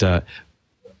 But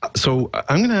so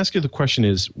I'm going to ask you the question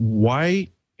is, why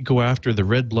go after the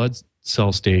red blood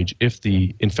cell stage if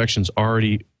the infection's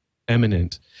already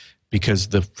imminent? Because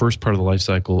the first part of the life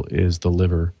cycle is the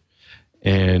liver.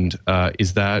 And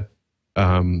is that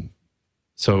the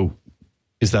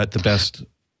best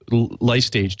life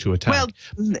stage to attack? Well,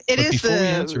 it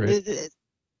is.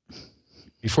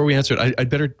 Before we answer it, I'd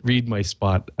better read my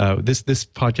spot. This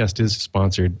podcast is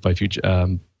sponsored by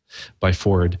by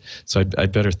Ford, so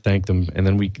I'd better thank them, and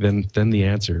then the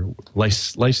answer life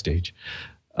stage,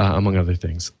 among other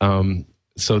things.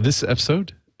 So this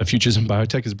episode Futures in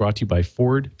Biotech is brought to you by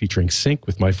Ford, featuring Sync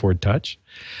with My Ford Touch.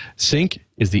 Sync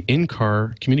is the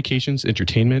in-car communications,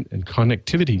 entertainment, and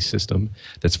connectivity system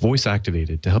that's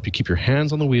voice-activated to help you keep your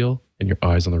hands on the wheel and your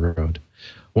eyes on the road.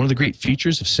 One of the great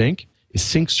features of Sync is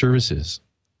Sync Services.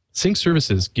 Sync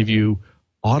Services give you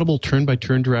audible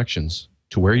turn-by-turn directions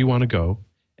to where you want to go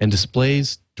and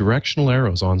displays directional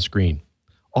arrows on screen,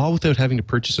 all without having to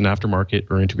purchase an aftermarket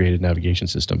or integrated navigation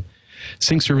system.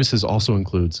 Sync Services also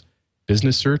includes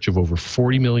business search of over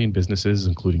 40 million businesses,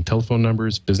 including telephone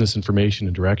numbers, business information,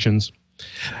 and directions.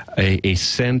 A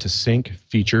send to sync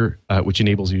feature, which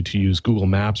enables you to use Google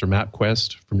Maps or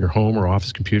MapQuest from your home or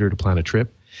office computer to plan a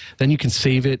trip. Then you can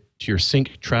save it to your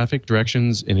sync traffic,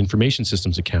 directions, and information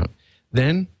systems account.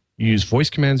 Then you use voice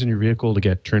commands in your vehicle to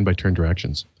get turn-by-turn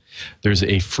directions. There's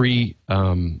a free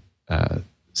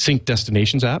Sync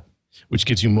Destinations app, which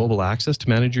gives you mobile access to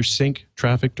manage your sync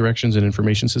traffic, directions, and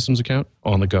information systems account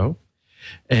on the go,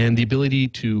 and the ability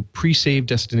to pre-save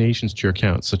destinations to your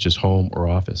account, such as home or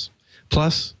office.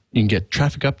 Plus, you can get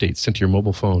traffic updates sent to your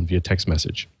mobile phone via text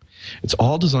message. It's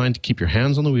all designed to keep your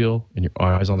hands on the wheel and your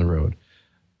eyes on the road.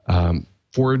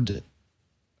 Ford,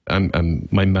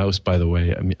 my mouse, by the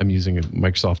way, I'm using a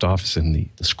Microsoft Office, and the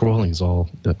scrolling is all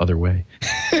the other way.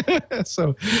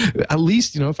 So at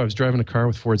least, if I was driving a car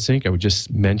with Ford Sync, I would just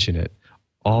mention it,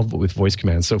 all with voice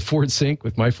commands. So Ford Sync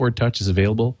with My Ford Touch is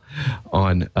available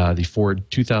on the Ford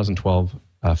 2012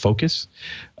 Focus.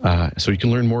 So you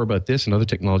can learn more about this and other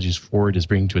technologies Ford is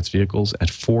bringing to its vehicles at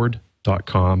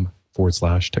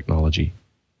ford.com/technology.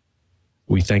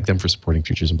 We thank them for supporting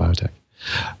Futures in Biotech.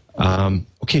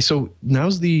 Okay, so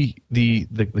now's the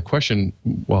question.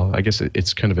 Well, I guess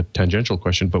it's kind of a tangential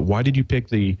question, but why did you pick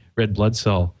the red blood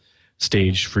cell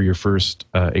stage for your first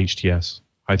HTS,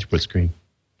 high throughput screen?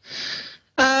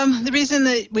 The reason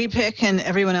that we pick and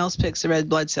everyone else picks the red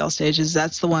blood cell stage is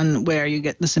that's the one where you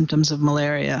get the symptoms of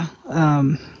malaria.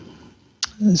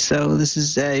 So this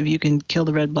is, if you can kill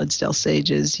the red blood cell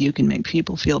stages, you can make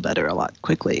people feel better a lot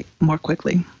more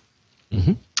quickly.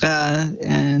 Mm-hmm.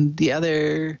 And the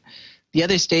other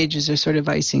stages are sort of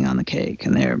icing on the cake,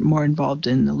 and they're more involved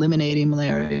in eliminating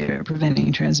malaria or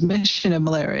preventing transmission of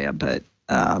malaria, but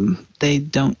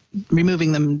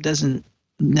removing them doesn't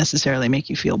necessarily make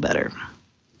you feel better.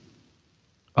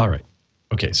 All right.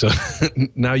 Okay, so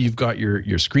now you've got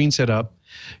your screen set up,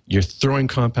 you're throwing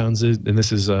compounds in, and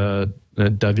this is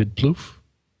David Plouffe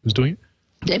who's doing it?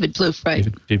 David Plouffe, right.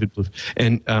 David Plouffe.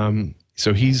 And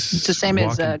so it's the same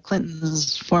as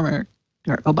Clinton's or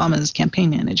Obama's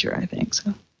campaign manager, I think.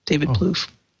 So David Plouffe.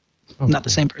 Not the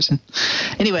same person.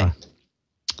 Anyway,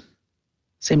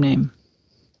 same name.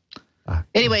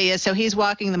 Anyway, yeah, so he's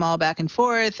walking them all back and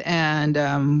forth, and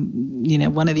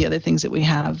one of the other things that we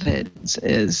have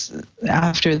is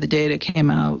after the data came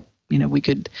out,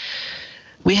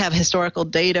 we have historical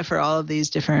data for all of these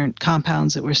different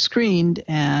compounds that were screened,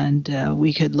 and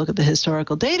we could look at the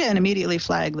historical data and immediately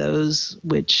flag those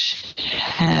which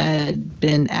had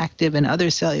been active in other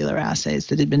cellular assays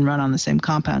that had been run on the same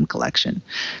compound collection.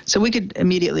 So we could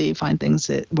immediately find things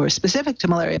that were specific to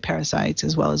malaria parasites,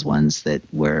 as well as ones that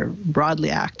were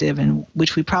broadly active and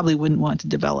which we probably wouldn't want to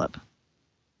develop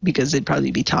because they'd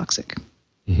probably be toxic.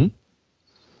 Mm-hmm.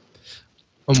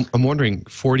 I'm wondering,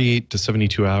 48 to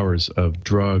 72 hours of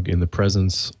drug in the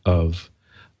presence of,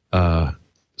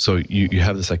 so you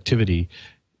have this activity.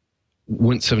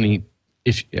 Wouldn't 70,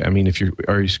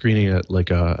 are you screening at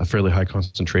like a fairly high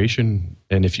concentration?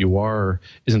 And if you are,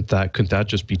 couldn't that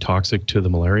just be toxic to the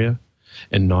malaria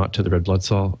and not to the red blood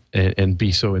cell, and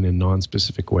be so in a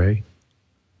non-specific way?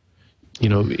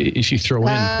 If you throw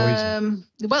in poison.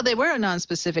 Well, they were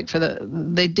non-specific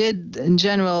they did in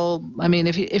general. I mean,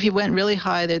 if you went really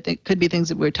high, there could be things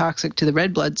that were toxic to the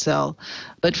red blood cell.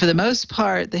 But for the most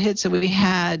part, the hits that we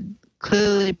had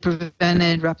clearly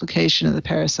prevented replication of the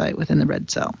parasite within the red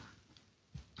cell.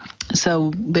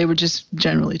 So they were just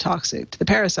generally toxic to the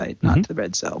parasite, not to the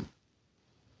red cell.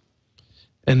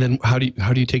 And then how do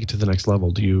you take it to the next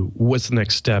level? What's the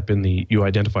next step you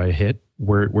identify a hit?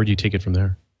 Where do you take it from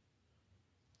there?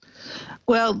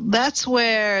 Well, that's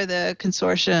where the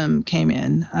consortium came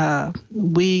in.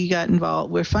 We got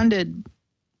involved. We're funded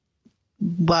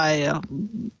by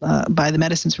the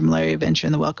Medicines for Malaria Venture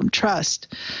and the Wellcome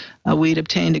Trust. We'd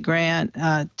obtained a grant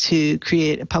to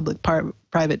create a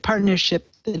public-private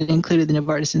partnership that included the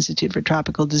Novartis Institute for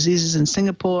Tropical Diseases in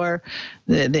Singapore,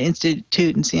 the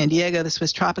Institute in San Diego, the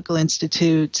Swiss Tropical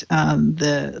Institute,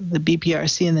 the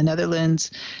BPRC in the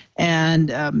Netherlands.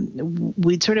 And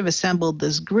we sort of assembled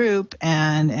this group,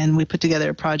 and we put together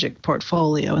a project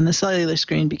portfolio. And the cellular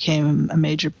screen became a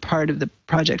major part of the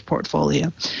project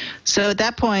portfolio. So at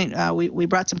that point, we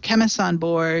brought some chemists on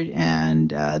board,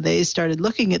 and they started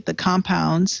looking at the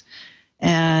compounds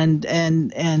and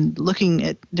looking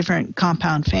at different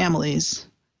compound families,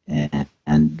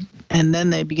 and then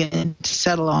they began to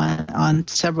settle on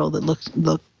several that looked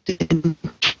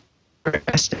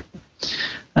interesting.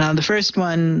 The first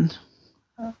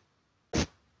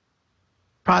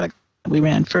product we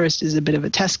ran first is a bit of a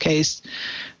test case.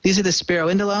 These are the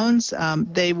spiroindolones.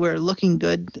 They were looking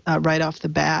good right off the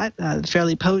bat,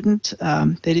 fairly potent.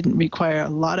 They didn't require a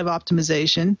lot of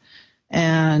optimization.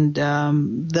 And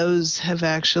those have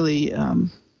actually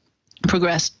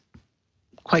progressed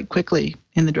quite quickly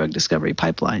in the drug discovery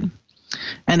pipeline.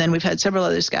 And then we've had several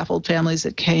other scaffold families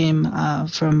that came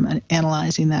from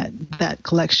analyzing that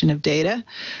collection of data.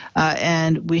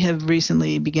 And we have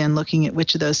recently begun looking at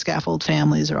which of those scaffold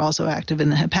families are also active in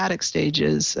the hepatic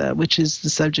stages, which is the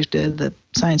subject of the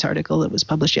science article that was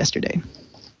published yesterday.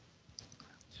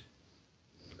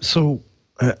 So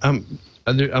I'm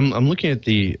looking at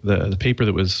the paper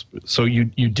that was, so you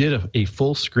did a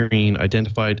full screen,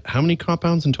 identified how many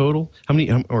compounds in total, how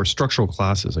many, or structural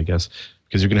classes, I guess,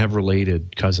 because you're going to have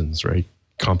related cousins, right?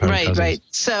 Compound cousins. Right.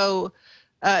 So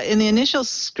in the initial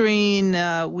screen,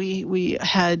 we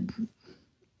had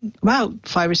about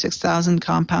 5,000 or 6,000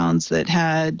 compounds that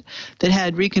had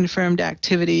reconfirmed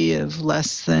activity of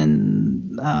less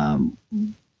than 1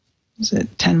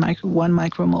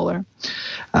 micromolar.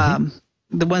 Mm-hmm.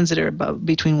 The ones that are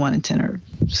between 1 and 10 are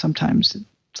sometimes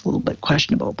it's a little bit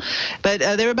questionable, but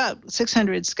there are about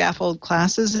 600 scaffold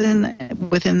classes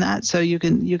within that. So you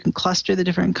can cluster the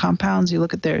different compounds. You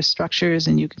look at their structures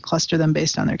and you can cluster them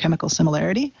based on their chemical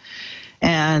similarity.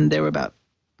 And there were about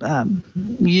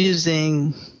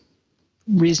using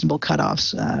reasonable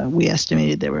cutoffs. We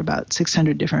estimated there were about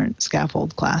 600 different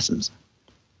scaffold classes.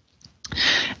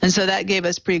 And so that gave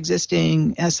us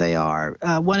pre-existing SAR.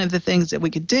 One of the things that we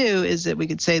could do is that we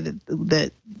could say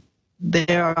that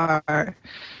there are,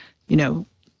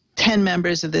 10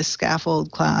 members of this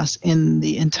scaffold class in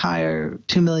the entire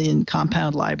 2 million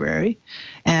compound library.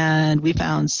 And we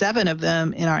found 7 of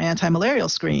them in our anti-malarial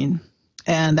screen.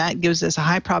 And that gives us a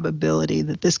high probability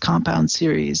that this compound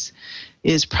series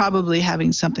is probably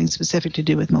having something specific to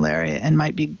do with malaria and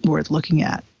might be worth looking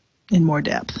at in more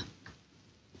depth.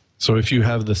 So if you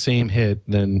have the same hit,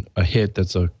 then a hit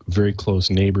that's a very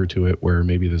close neighbor to it, where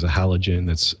maybe there's a halogen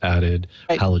that's added,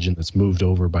 right. Halogen that's moved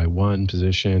over by one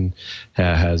position,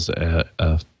 has a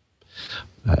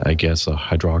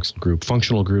hydroxyl group,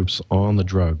 functional groups on the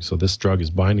drug. So this drug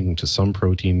is binding to some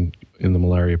protein in the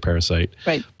malaria parasite,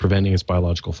 right, preventing its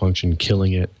biological function,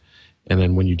 killing it. And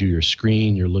then when you do your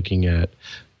screen, you're looking at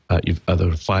you've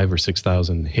other 5,000 or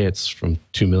 6,000 hits from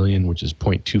 2 million, which is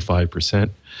 0.25%.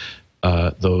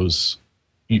 Those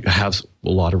you have a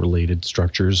lot of related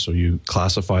structures, so you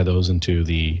classify those into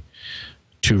the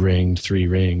 2-ringed,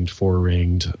 3-ringed,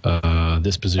 4-ringed,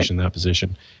 this position, that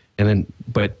position, and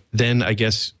then I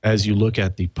guess as you look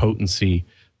at the potency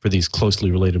for these closely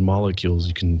related molecules,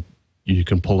 you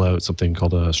can pull out something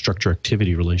called a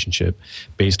structure-activity relationship.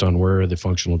 Based on where the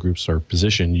functional groups are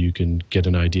positioned, you can get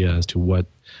an idea as to what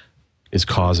is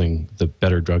causing the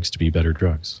better drugs to be better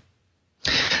drugs.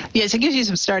 Yes, it gives you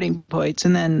some starting points,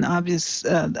 and then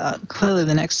clearly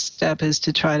the next step is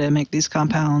to try to make these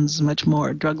compounds much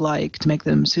more drug-like, to make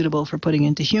them suitable for putting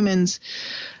into humans.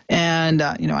 And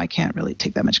I can't really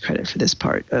take that much credit for this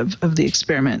part of the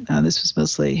experiment. This was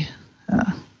mostly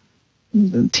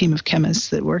the team of chemists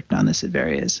that worked on this at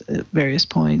various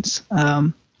points.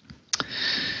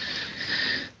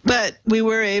 But we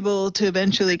were able to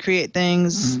eventually create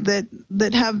things that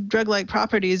have drug-like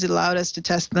properties that allowed us to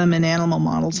test them in animal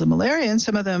models of malaria, and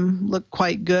some of them look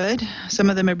quite good. Some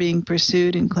of them are being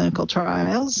pursued in clinical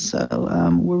trials, so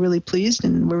we're really pleased,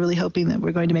 and we're really hoping that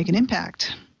we're going to make an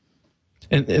impact.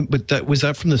 But was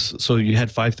that from this? So you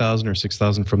had 5,000 or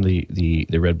 6,000 from the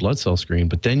red blood cell screen,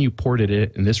 but then you ported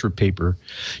it in this paper.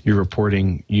 You're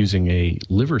reporting using a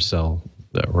liver cell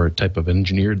or a type of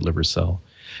engineered liver cell,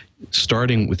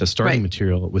 starting with a starting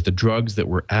material with the drugs that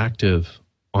were active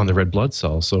on the red blood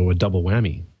cell, so a double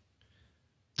whammy.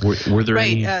 Were there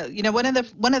any? One of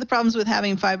the problems with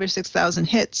having 5,000 or 6,000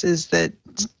 hits is that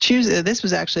this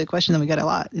was actually a question that we got a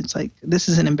lot. It's like, this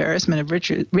is an embarrassment of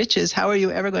riches. How are you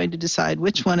ever going to decide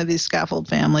which one of these scaffold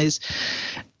families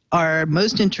are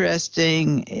most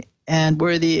interesting and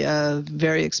worthy of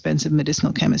very expensive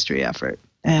medicinal chemistry effort.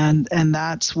 And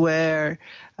that's where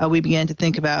we began to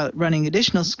think about running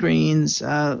additional screens,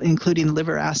 including the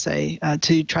liver assay,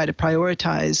 to try to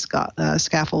prioritize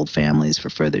scaffold families for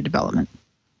further development.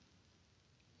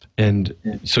 And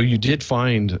so you did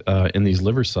find in these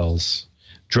liver cells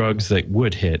drugs that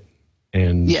would hit,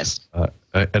 and yes,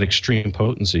 at extreme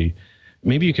potency.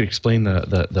 Maybe you could explain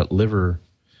that liver,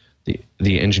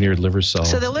 the engineered liver cell.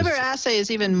 So the liver assay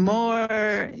is even more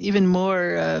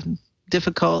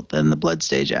difficult than the blood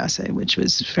stage assay, which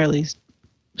was fairly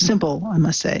simple, I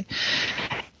must say.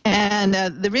 And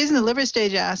the reason the liver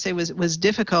stage assay was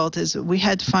difficult is we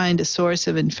had to find a source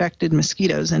of infected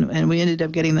mosquitoes, and we ended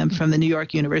up getting them from the New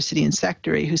York University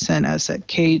Insectary, who sent us a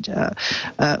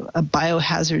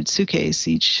biohazard suitcase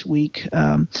each week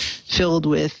filled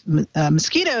with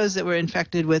mosquitoes that were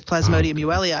infected with Plasmodium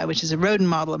uelii, which is a rodent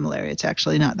model of malaria. It's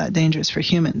actually not that dangerous for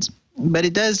humans, but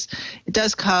it does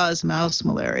cause mouse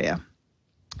malaria.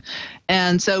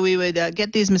 And so we would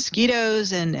get these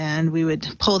mosquitoes and we would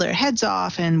pull their heads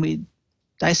off, and we'd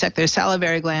dissect their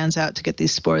salivary glands out to get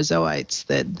these sporozoites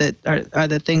that are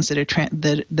the things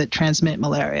that transmit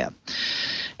malaria.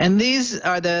 And these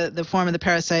are the form of the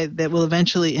parasite that will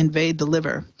eventually invade the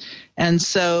liver. And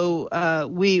so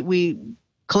we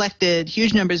collected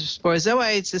huge numbers of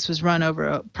sporozoites. This was run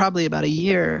over probably about a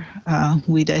year.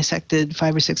 We dissected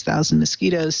 5,000 or 6,000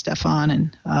 mosquitoes, Stefan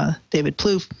and David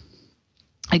Plouffe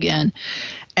again,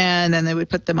 and then they would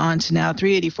put them onto now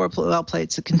 384 well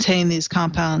plates that contain these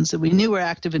compounds that we knew were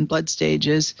active in blood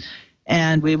stages,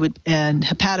 and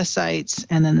hepatocytes,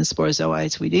 and then the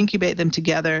sporozoites. We'd incubate them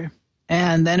together,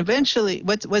 and then eventually,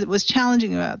 what was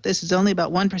challenging about this is only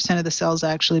about 1% of the cells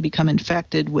actually become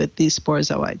infected with these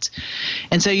sporozoites,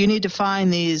 and so you need to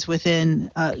find these within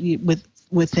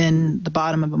the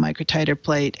bottom of a microtiter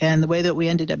plate. And the way that we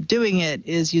ended up doing it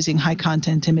is using high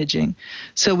content imaging.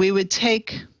 So we would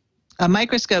take a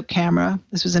microscope camera,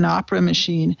 this was an Opera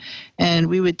machine, and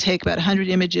we would take about 100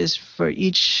 images for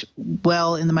each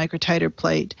well in the microtiter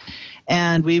plate.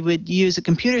 And we would use a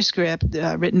computer script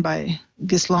written by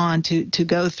Gislan to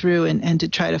go through and to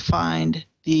try to find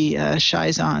the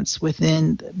schizonts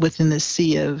within the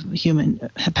sea of human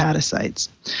hepatocytes.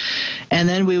 And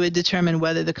then we would determine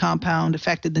whether the compound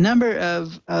affected the number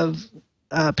of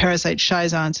parasite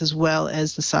schizonts as well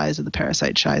as the size of the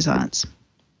parasite schizonts.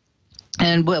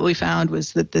 And what we found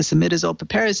was that this imidazole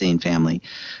piperazine family,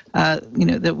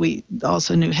 that we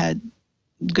also knew had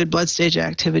good blood stage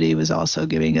activity, was also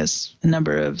giving us a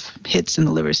number of hits in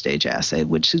the liver stage assay,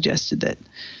 which suggested that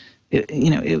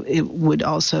it would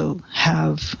also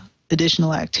have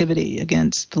additional activity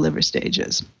against the liver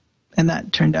stages. And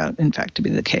that turned out, in fact, to be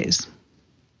the case.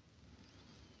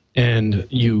 And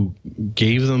you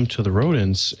gave them to the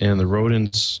rodents, and the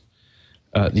rodents,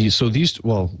 first of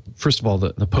all,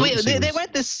 the potency. They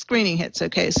weren't the screening hits,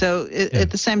 okay? So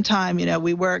at the same time,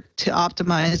 we worked to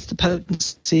optimize the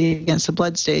potency against the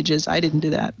blood stages. I didn't do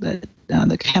that, but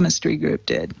the chemistry group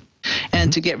did.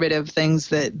 And to get rid of things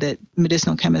that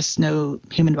medicinal chemists know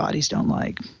human bodies don't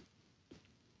like,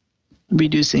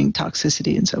 reducing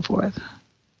toxicity and so forth.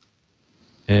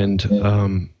 And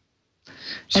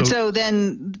so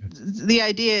then the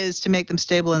idea is to make them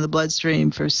stable in the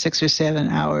bloodstream for 6 or 7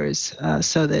 hours,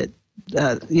 so that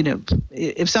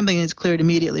if something is cleared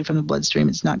immediately from the bloodstream,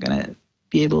 it's not going to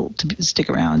be able to stick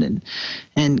around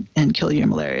and kill your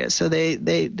malaria. So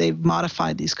they've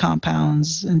modified these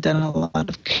compounds and done a lot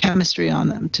of chemistry on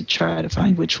them to try to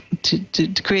find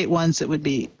to create ones that would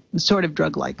be sort of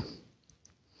drug-like.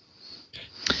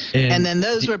 And then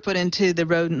those were put into the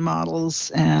rodent models,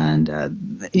 and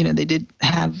they did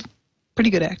have pretty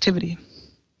good activity.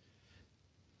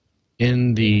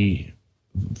 In the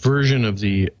version of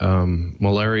the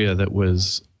malaria that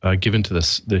was given to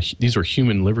these are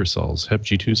human liver cells,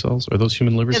 HepG2 cells. Are those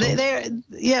human liver cells?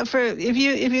 If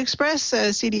you express a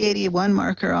CD81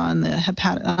 marker on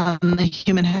the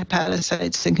human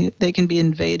hepatocytes, they can be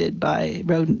invaded by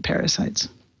rodent parasites.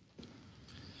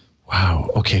 Wow.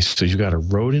 Okay, so you got a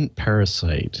rodent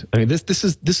parasite. I mean, this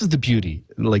is the beauty.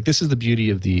 Like, this is the beauty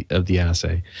of the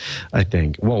assay, I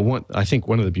think. Well, I think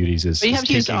one of the beauties is you have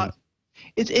to use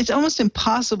it's almost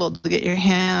impossible to get your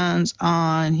hands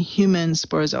on human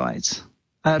sporozoites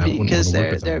because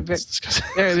they're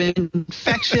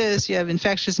infectious. You have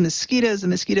infectious mosquitoes. The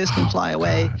mosquitoes can fly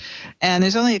away. God. And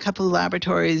there's only a couple of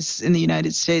laboratories in the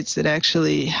United States that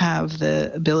actually have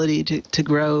the ability to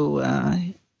grow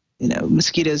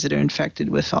mosquitoes that are infected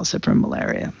with falciparum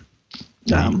malaria.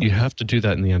 You have to do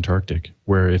that in the Antarctic,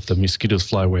 where if the mosquitoes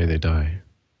fly away, they die.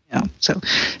 Yeah, so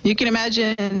you can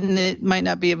imagine it might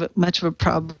not be much of a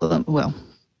problem. Well,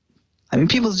 I mean,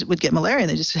 people would get malaria and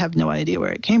they just have no idea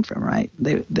where it came from, right?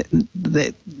 And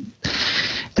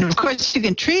of course, you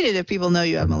can treat it if people know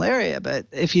you have malaria, but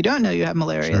if you don't know you have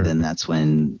malaria, then that's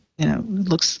when, it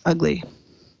looks ugly.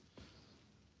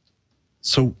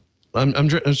 So I'm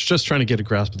just trying to get a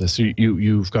grasp of this. So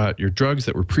you've got your drugs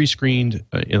that were pre-screened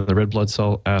in the red blood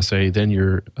cell assay. Then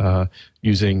you're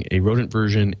using a rodent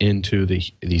version into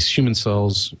these human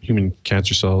cells, human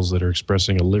cancer cells that are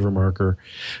expressing a liver marker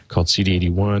called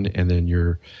CD81, and then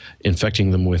you're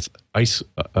infecting them with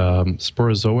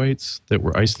sporozoites that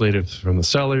were isolated from the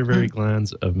salivary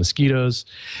glands of mosquitoes.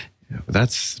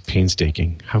 That's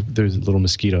painstaking. How there's a little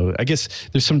mosquito. I guess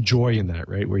there's some joy in that,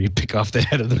 right? Where you pick off the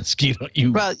head of the mosquito.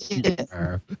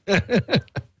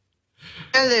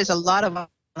 There's a lot of on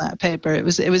that paper. It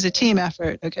was a team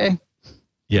effort. Okay.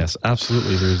 Yes,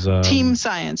 absolutely. There's team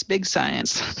science, big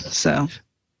science. So.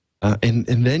 And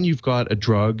then you've got a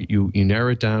drug. You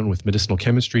narrow it down with medicinal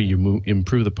chemistry. You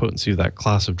improve the potency of that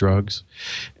class of drugs,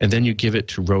 and then you give it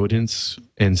to rodents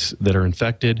that are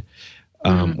infected.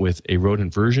 With a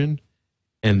rodent version,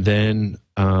 and then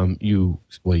you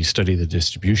study the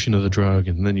distribution of the drug,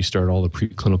 and then you start all the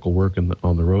preclinical work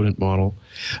on the rodent model.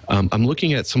 I'm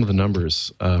looking at some of the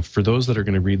numbers for those that are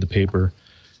going to read the paper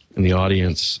in the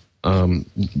audience.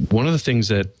 One of the things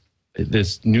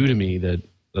that's new to me that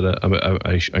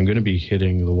I'm going to be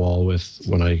hitting the wall with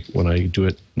when we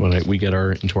get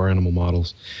into our animal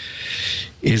models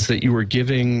is that you were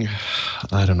giving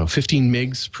 15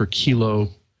 mgs per kilo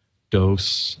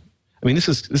dose. I mean, this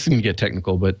is going to get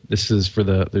technical, but this is for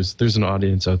there's an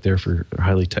audience out there for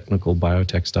highly technical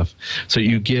biotech stuff. So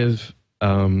you give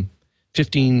 15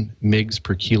 mgs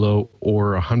per kilo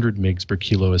or 100 mgs per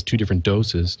kilo as two different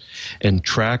doses, and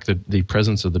track the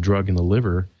presence of the drug in the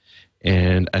liver.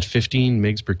 And at 15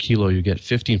 mgs per kilo, you get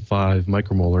 55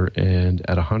 micromolar, and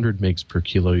at 100 mgs per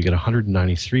kilo, you get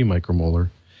 193 micromolar,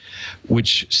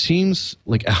 which seems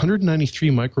like 193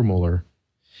 micromolar.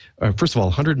 First of all,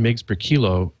 100 mgs per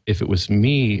kilo, if it was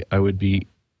me, I would be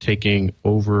taking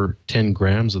over 10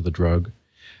 grams of the drug.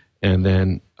 And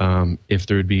then if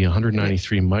there would be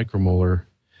 193 micromolar,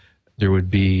 there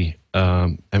would be,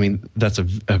 that's a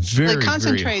very, it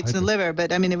concentrates in the liver,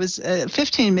 but I mean, it was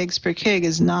 15 mgs per kg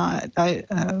is not, or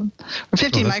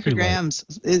 15 micrograms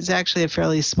is actually a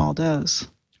fairly small dose.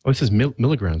 Oh, it says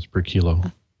milligrams per kilo.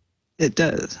 It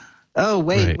does. Oh,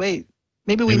 wait.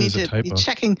 Maybe we need to be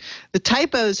checking the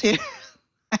typos here.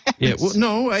 Yeah, well,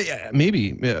 no,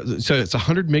 maybe. So it's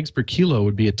 100 mgs per kilo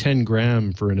would be a 10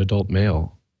 gram for an adult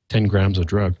male, 10 grams of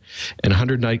drug, and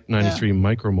 193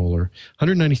 micromolar.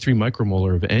 193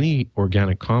 micromolar of any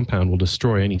organic compound will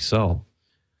destroy any cell.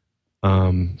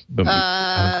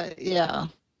 Yeah.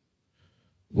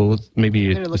 Well,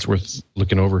 maybe it's worth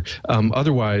looking over.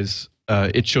 Otherwise,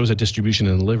 it shows a distribution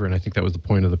in the liver, and I think that was the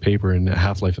point of the paper, in a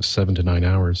half-life of 7 to 9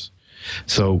 hours.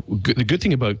 So the good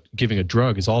thing about giving a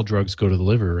drug is all drugs go to the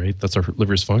liver, right? That's our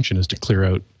liver's function, is to clear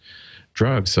out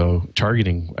drugs. So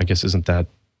targeting, I guess, isn't that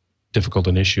difficult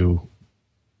an issue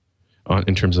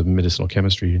in terms of medicinal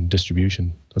chemistry and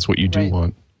distribution. That's what you do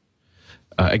want.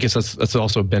 I guess that's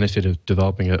also a benefit of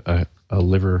developing a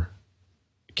liver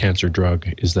cancer drug,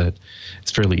 is that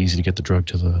it's fairly easy to get the drug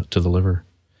to the liver.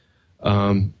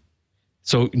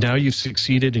 So now you've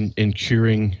succeeded in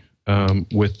curing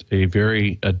with a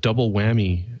double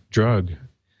whammy drug,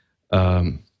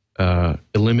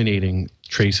 eliminating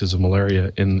traces of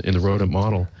malaria in the rodent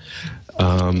model.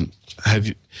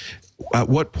 At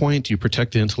what point do you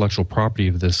protect the intellectual property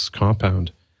of this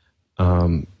compound?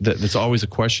 That's always a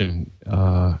question.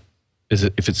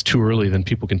 If it's too early, then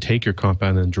people can take your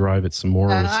compound and derive it some more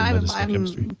with some medicinal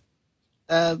chemistry.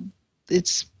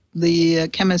 It's the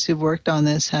chemists who've worked on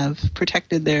this have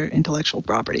protected their intellectual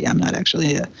property. I'm not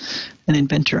actually an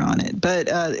inventor on it, but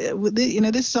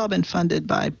this has all been funded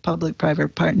by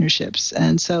public-private partnerships,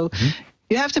 and so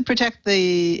you have to protect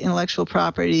the intellectual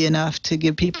property enough to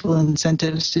give people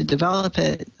incentives to develop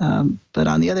it. But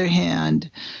on the other hand,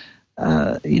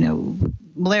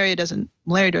 malaria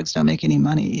drugs don't make any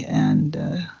money, and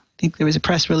I think there was a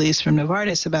press release from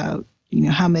Novartis about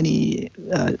how many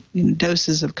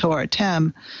doses of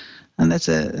Coartem, and that's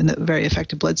a very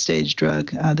effective blood stage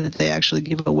drug that they actually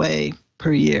give away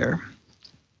per year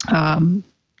to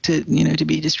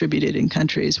be distributed in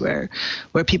countries where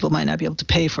people might not be able to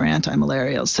pay for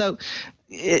anti-malarials. So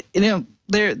you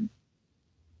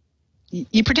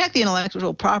protect the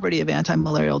intellectual property of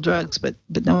anti-malarial drugs, but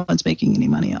no one's making any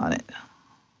money on it.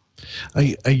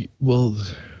 I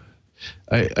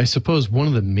suppose one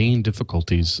of the main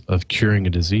difficulties of curing a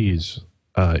disease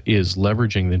is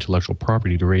leveraging the intellectual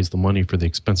property to raise the money for the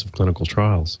expensive clinical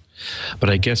trials. But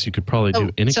I guess you could probably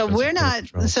do inexpensive clinical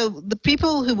trials. So the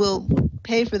people who will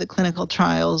pay for the clinical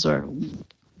trials, or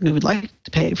we would like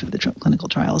to pay for the clinical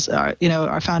trials,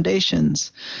 are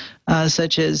foundations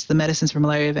such as the Medicines for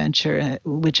Malaria Venture,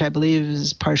 which I believe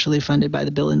is partially funded by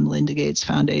the Bill and Melinda Gates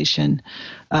Foundation,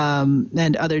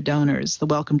 and other donors, the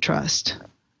Wellcome Trust.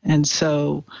 And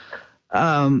so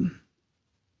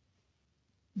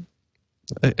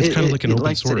it's kind of like an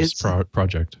open source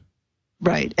project.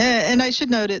 Right. And I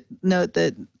should note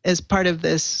that as part of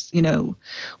this,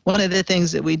 one of the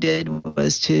things that we did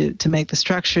was to make the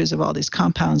structures of all these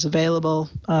compounds available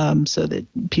so that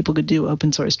people could do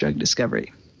open source drug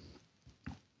discovery.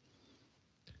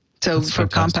 So That's for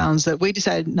fantastic. Compounds that we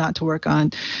decided not to work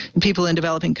on, people in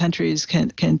developing countries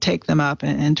can take them up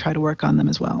and try to work on them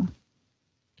as well.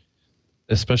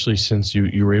 Especially since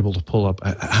you were able to pull up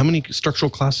how many structural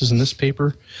classes in this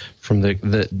paper from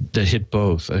that hit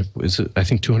both? Is it, I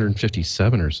think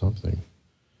 257 or something?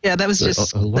 Yeah, that was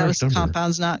just a large number.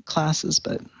 compounds, not classes,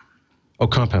 but. Oh,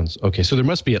 compounds. Okay, so there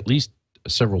must be at least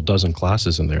several dozen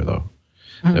classes in there, though.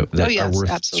 That yes,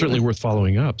 are certainly worth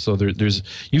following up. So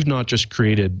you've not just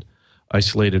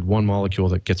isolated one molecule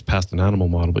that gets past an animal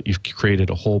model, but you've created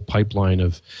a whole pipeline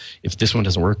of, if this one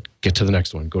doesn't work, get to the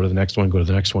next one, go to the next one, go to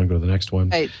the next one, go to the next one.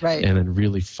 Right. And then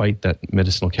really fight that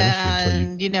medicinal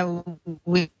chemistry. And,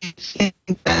 we think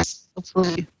that's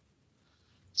hopefully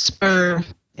spur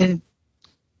in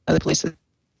other places.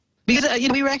 Because,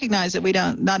 we recognize that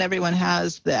not everyone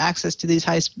has the access to these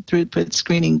high throughput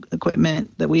screening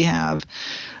equipment that we have,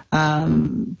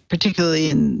 particularly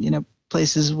in,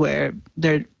 places where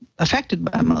they're affected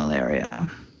by malaria.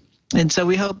 And so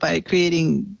we hope by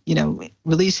creating,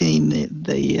 releasing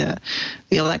the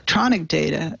electronic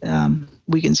data,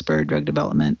 we can spur drug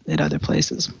development at other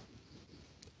places.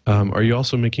 Are you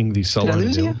also making the cell line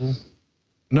available?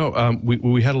 No,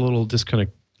 we had a little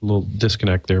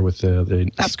disconnect there with the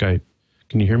Skype.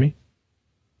 Can you hear me?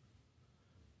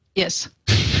 Yes.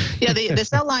 Yeah, the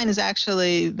cell line is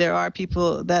actually, there are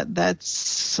people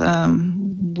that's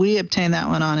we obtained that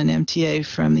one on an MTA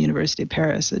from the University of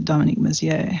Paris at Dominique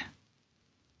Mézières.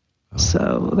 Oh.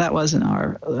 So that wasn't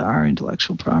our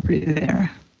intellectual property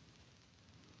there.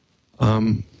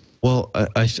 Well,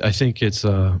 I think it's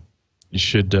you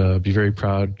should be very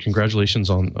proud. Congratulations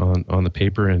on the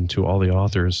paper, and to all the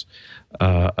authors.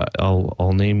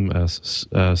 I'll name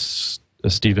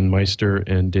Stephen Meister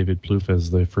and David Plouffe as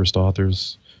the first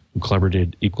authors who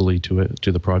collaborated equally to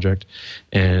the project,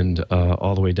 and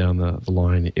all the way down the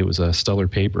line, it was a stellar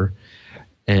paper.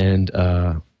 And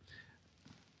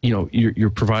you're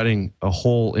providing a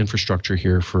whole infrastructure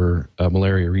here for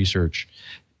malaria research,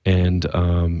 and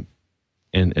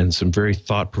some very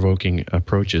thought-provoking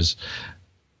approaches.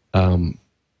 I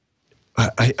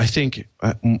think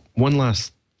one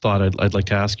last thought I'd like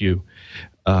to ask you,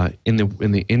 in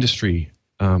the industry,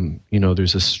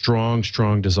 there's a strong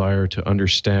desire to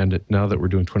understand it now that we're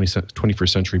doing 21st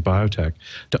century biotech,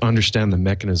 to understand the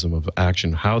mechanism of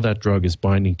action, how that drug is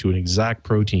binding to an exact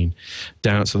protein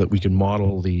down, so that we can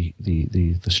model the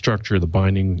structure, the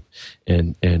binding,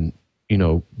 and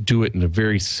do it in a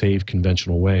very safe,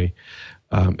 conventional way.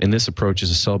 And this approach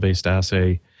is a cell-based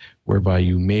assay whereby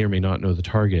you may or may not know the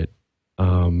target.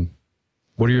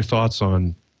 What are your thoughts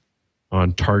on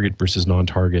target versus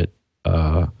non-target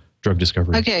drug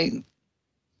discovery? Okay.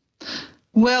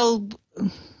 Well,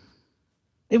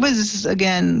 it was,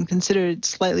 again, considered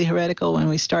slightly heretical when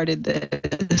we started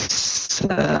this.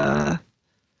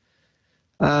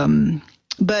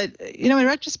 But, in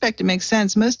retrospect, it makes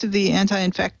sense. Most of the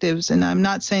anti-infectives, and I'm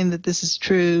not saying that this is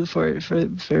true for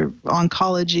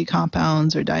oncology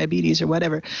compounds or diabetes or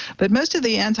whatever, but most of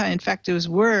the anti-infectives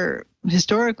were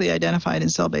historically identified in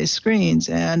cell-based screens,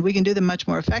 and we can do them much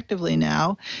more effectively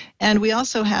now. And we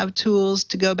also have tools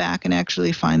to go back and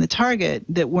actually find the target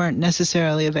that weren't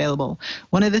necessarily available.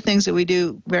 One of the things that we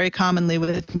do very commonly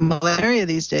with malaria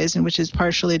these days, and which is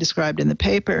partially described in the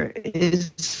paper,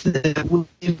 is that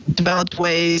we've developed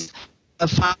ways of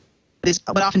finding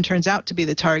what often turns out to be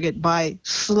the target by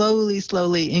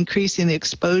slowly increasing the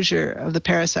exposure of the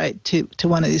parasite to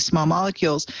one of these small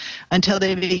molecules until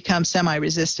they become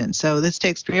semi-resistant. So this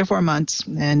takes 3 or 4 months,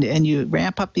 and you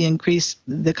ramp up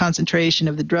the concentration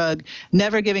of the drug,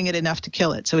 never giving it enough to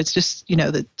kill it. So it's just,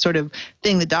 the sort of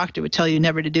thing the doctor would tell you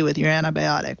never to do with your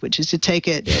antibiotic, which is to take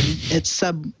it at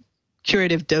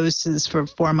sub-curative doses for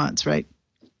 4 months, right?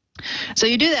 So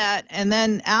you do that, and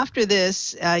then after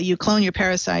this, you clone your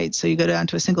parasites. So you go down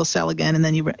to a single cell again, and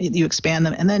then you expand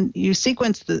them, and then you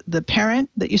sequence the parent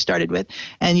that you started with,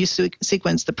 and you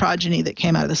sequence the progeny that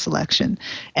came out of the selection.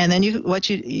 And then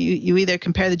you either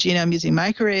compare the genome using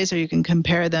microarrays, or you can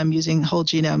compare them using whole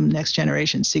genome next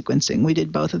generation sequencing. We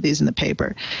did both of these in the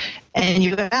paper. And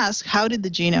you ask, how did the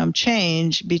genome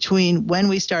change between when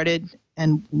we started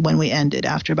and when we ended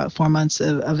after about 4 months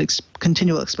of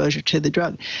continual exposure to the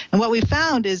drug? And what we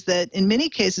found is that in many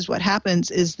cases what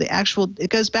happens is it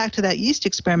goes back to that yeast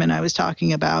experiment I was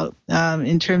talking about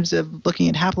in terms of looking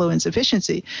at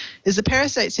haploinsufficiency, is the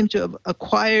parasite seems to have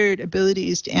acquired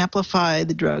abilities to amplify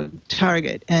the drug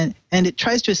target. And it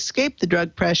tries to escape the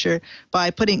drug pressure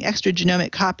by putting extra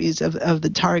genomic copies of the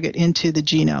target into the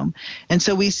genome. And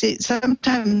so we see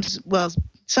sometimes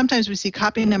we see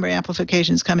copy number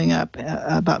amplifications coming up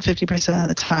about 50% of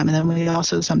the time, and then we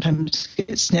also sometimes get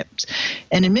SNPs.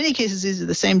 And in many cases, these are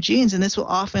the same genes, and this will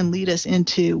often lead us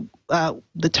into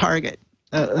the target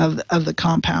of the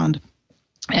compound.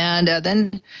 And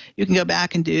then you can go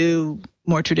back and do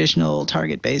more traditional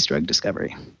target-based drug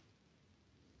discovery.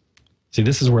 See,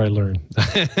 this is where I learn.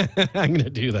 I'm going to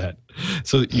do that.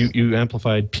 So you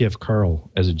amplified P.F. Carl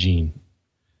as a gene.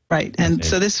 Right, and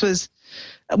so this was...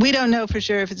 We don't know for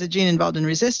sure if it's a gene involved in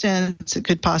resistance. It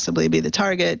could possibly be the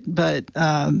target, but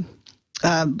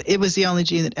it was the only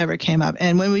gene that ever came up.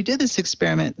 And when we did this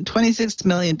experiment, 26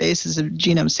 million bases of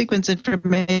genome sequence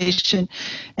information,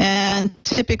 and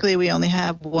typically we only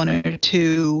have 1 or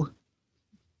 2,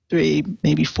 3,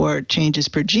 maybe 4 changes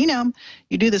per genome.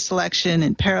 You do the selection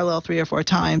in parallel 3 or 4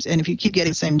 times, and if you keep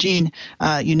getting the same gene,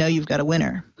 you've got a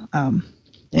winner.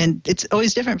 And it's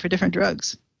always different for different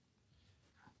drugs.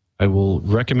 I will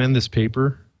recommend this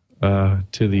paper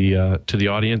to the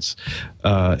audience,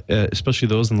 especially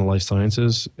those in the life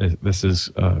sciences. This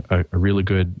is a really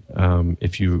good,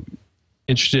 if you're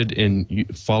interested in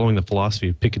following the philosophy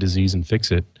of pick a disease and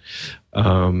fix it,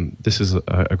 this is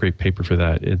a great paper for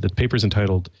that. The paper is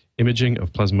entitled Imaging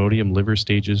of Plasmodium Liver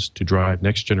Stages to Drive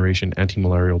Next Generation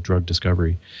Antimalarial Drug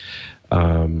Discovery.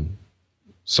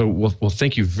 So, well,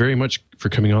 thank you very much for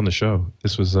coming on the show.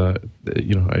 This was, I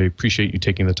appreciate you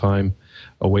taking the time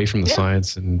away from the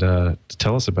science and to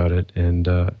tell us about it and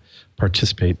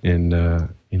participate in,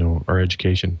 our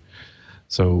education.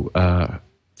 So,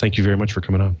 thank you very much for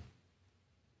coming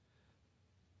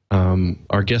on.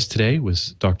 Our guest today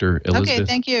was Dr. Elizabeth. Okay,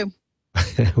 thank you.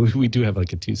 We do have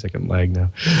like a 2-second lag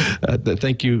now.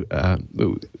 Thank you.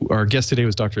 Our guest today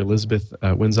was Dr. Elizabeth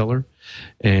Winzeler,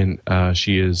 and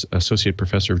she is Associate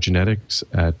Professor of Genetics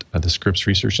at the Scripps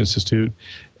Research Institute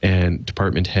and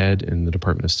Department Head in the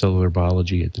Department of Cellular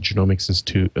Biology at the Genomics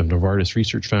Institute of Novartis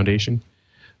Research Foundation,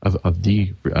 of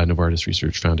the Novartis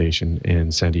Research Foundation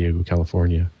in San Diego,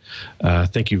 California.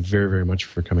 Thank you very, very much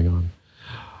for coming on.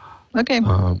 Okay.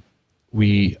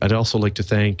 I'd also like to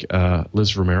thank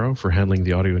Liz Romero for handling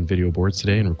the audio and video boards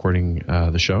today and recording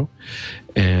the show.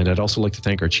 And I'd also like to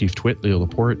thank our chief twit, Leo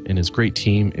Laporte, and his great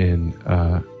team in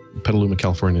Petaluma,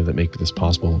 California that make this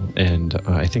possible. And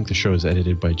I think the show is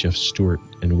edited by Jeff Stewart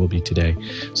and will be today.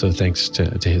 So thanks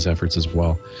to his efforts as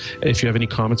well. If you have any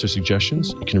comments or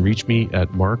suggestions, you can reach me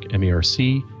at Marc,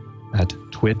 M-A-R-C,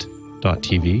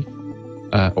 @twit.tv.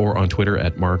 Or on Twitter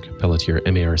at Marc Pelletier,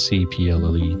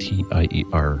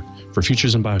 M-A-R-C-P-L-L-E-T-I-E-R. For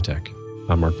Futures in Biotech,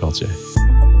 I'm Marc Pelletier.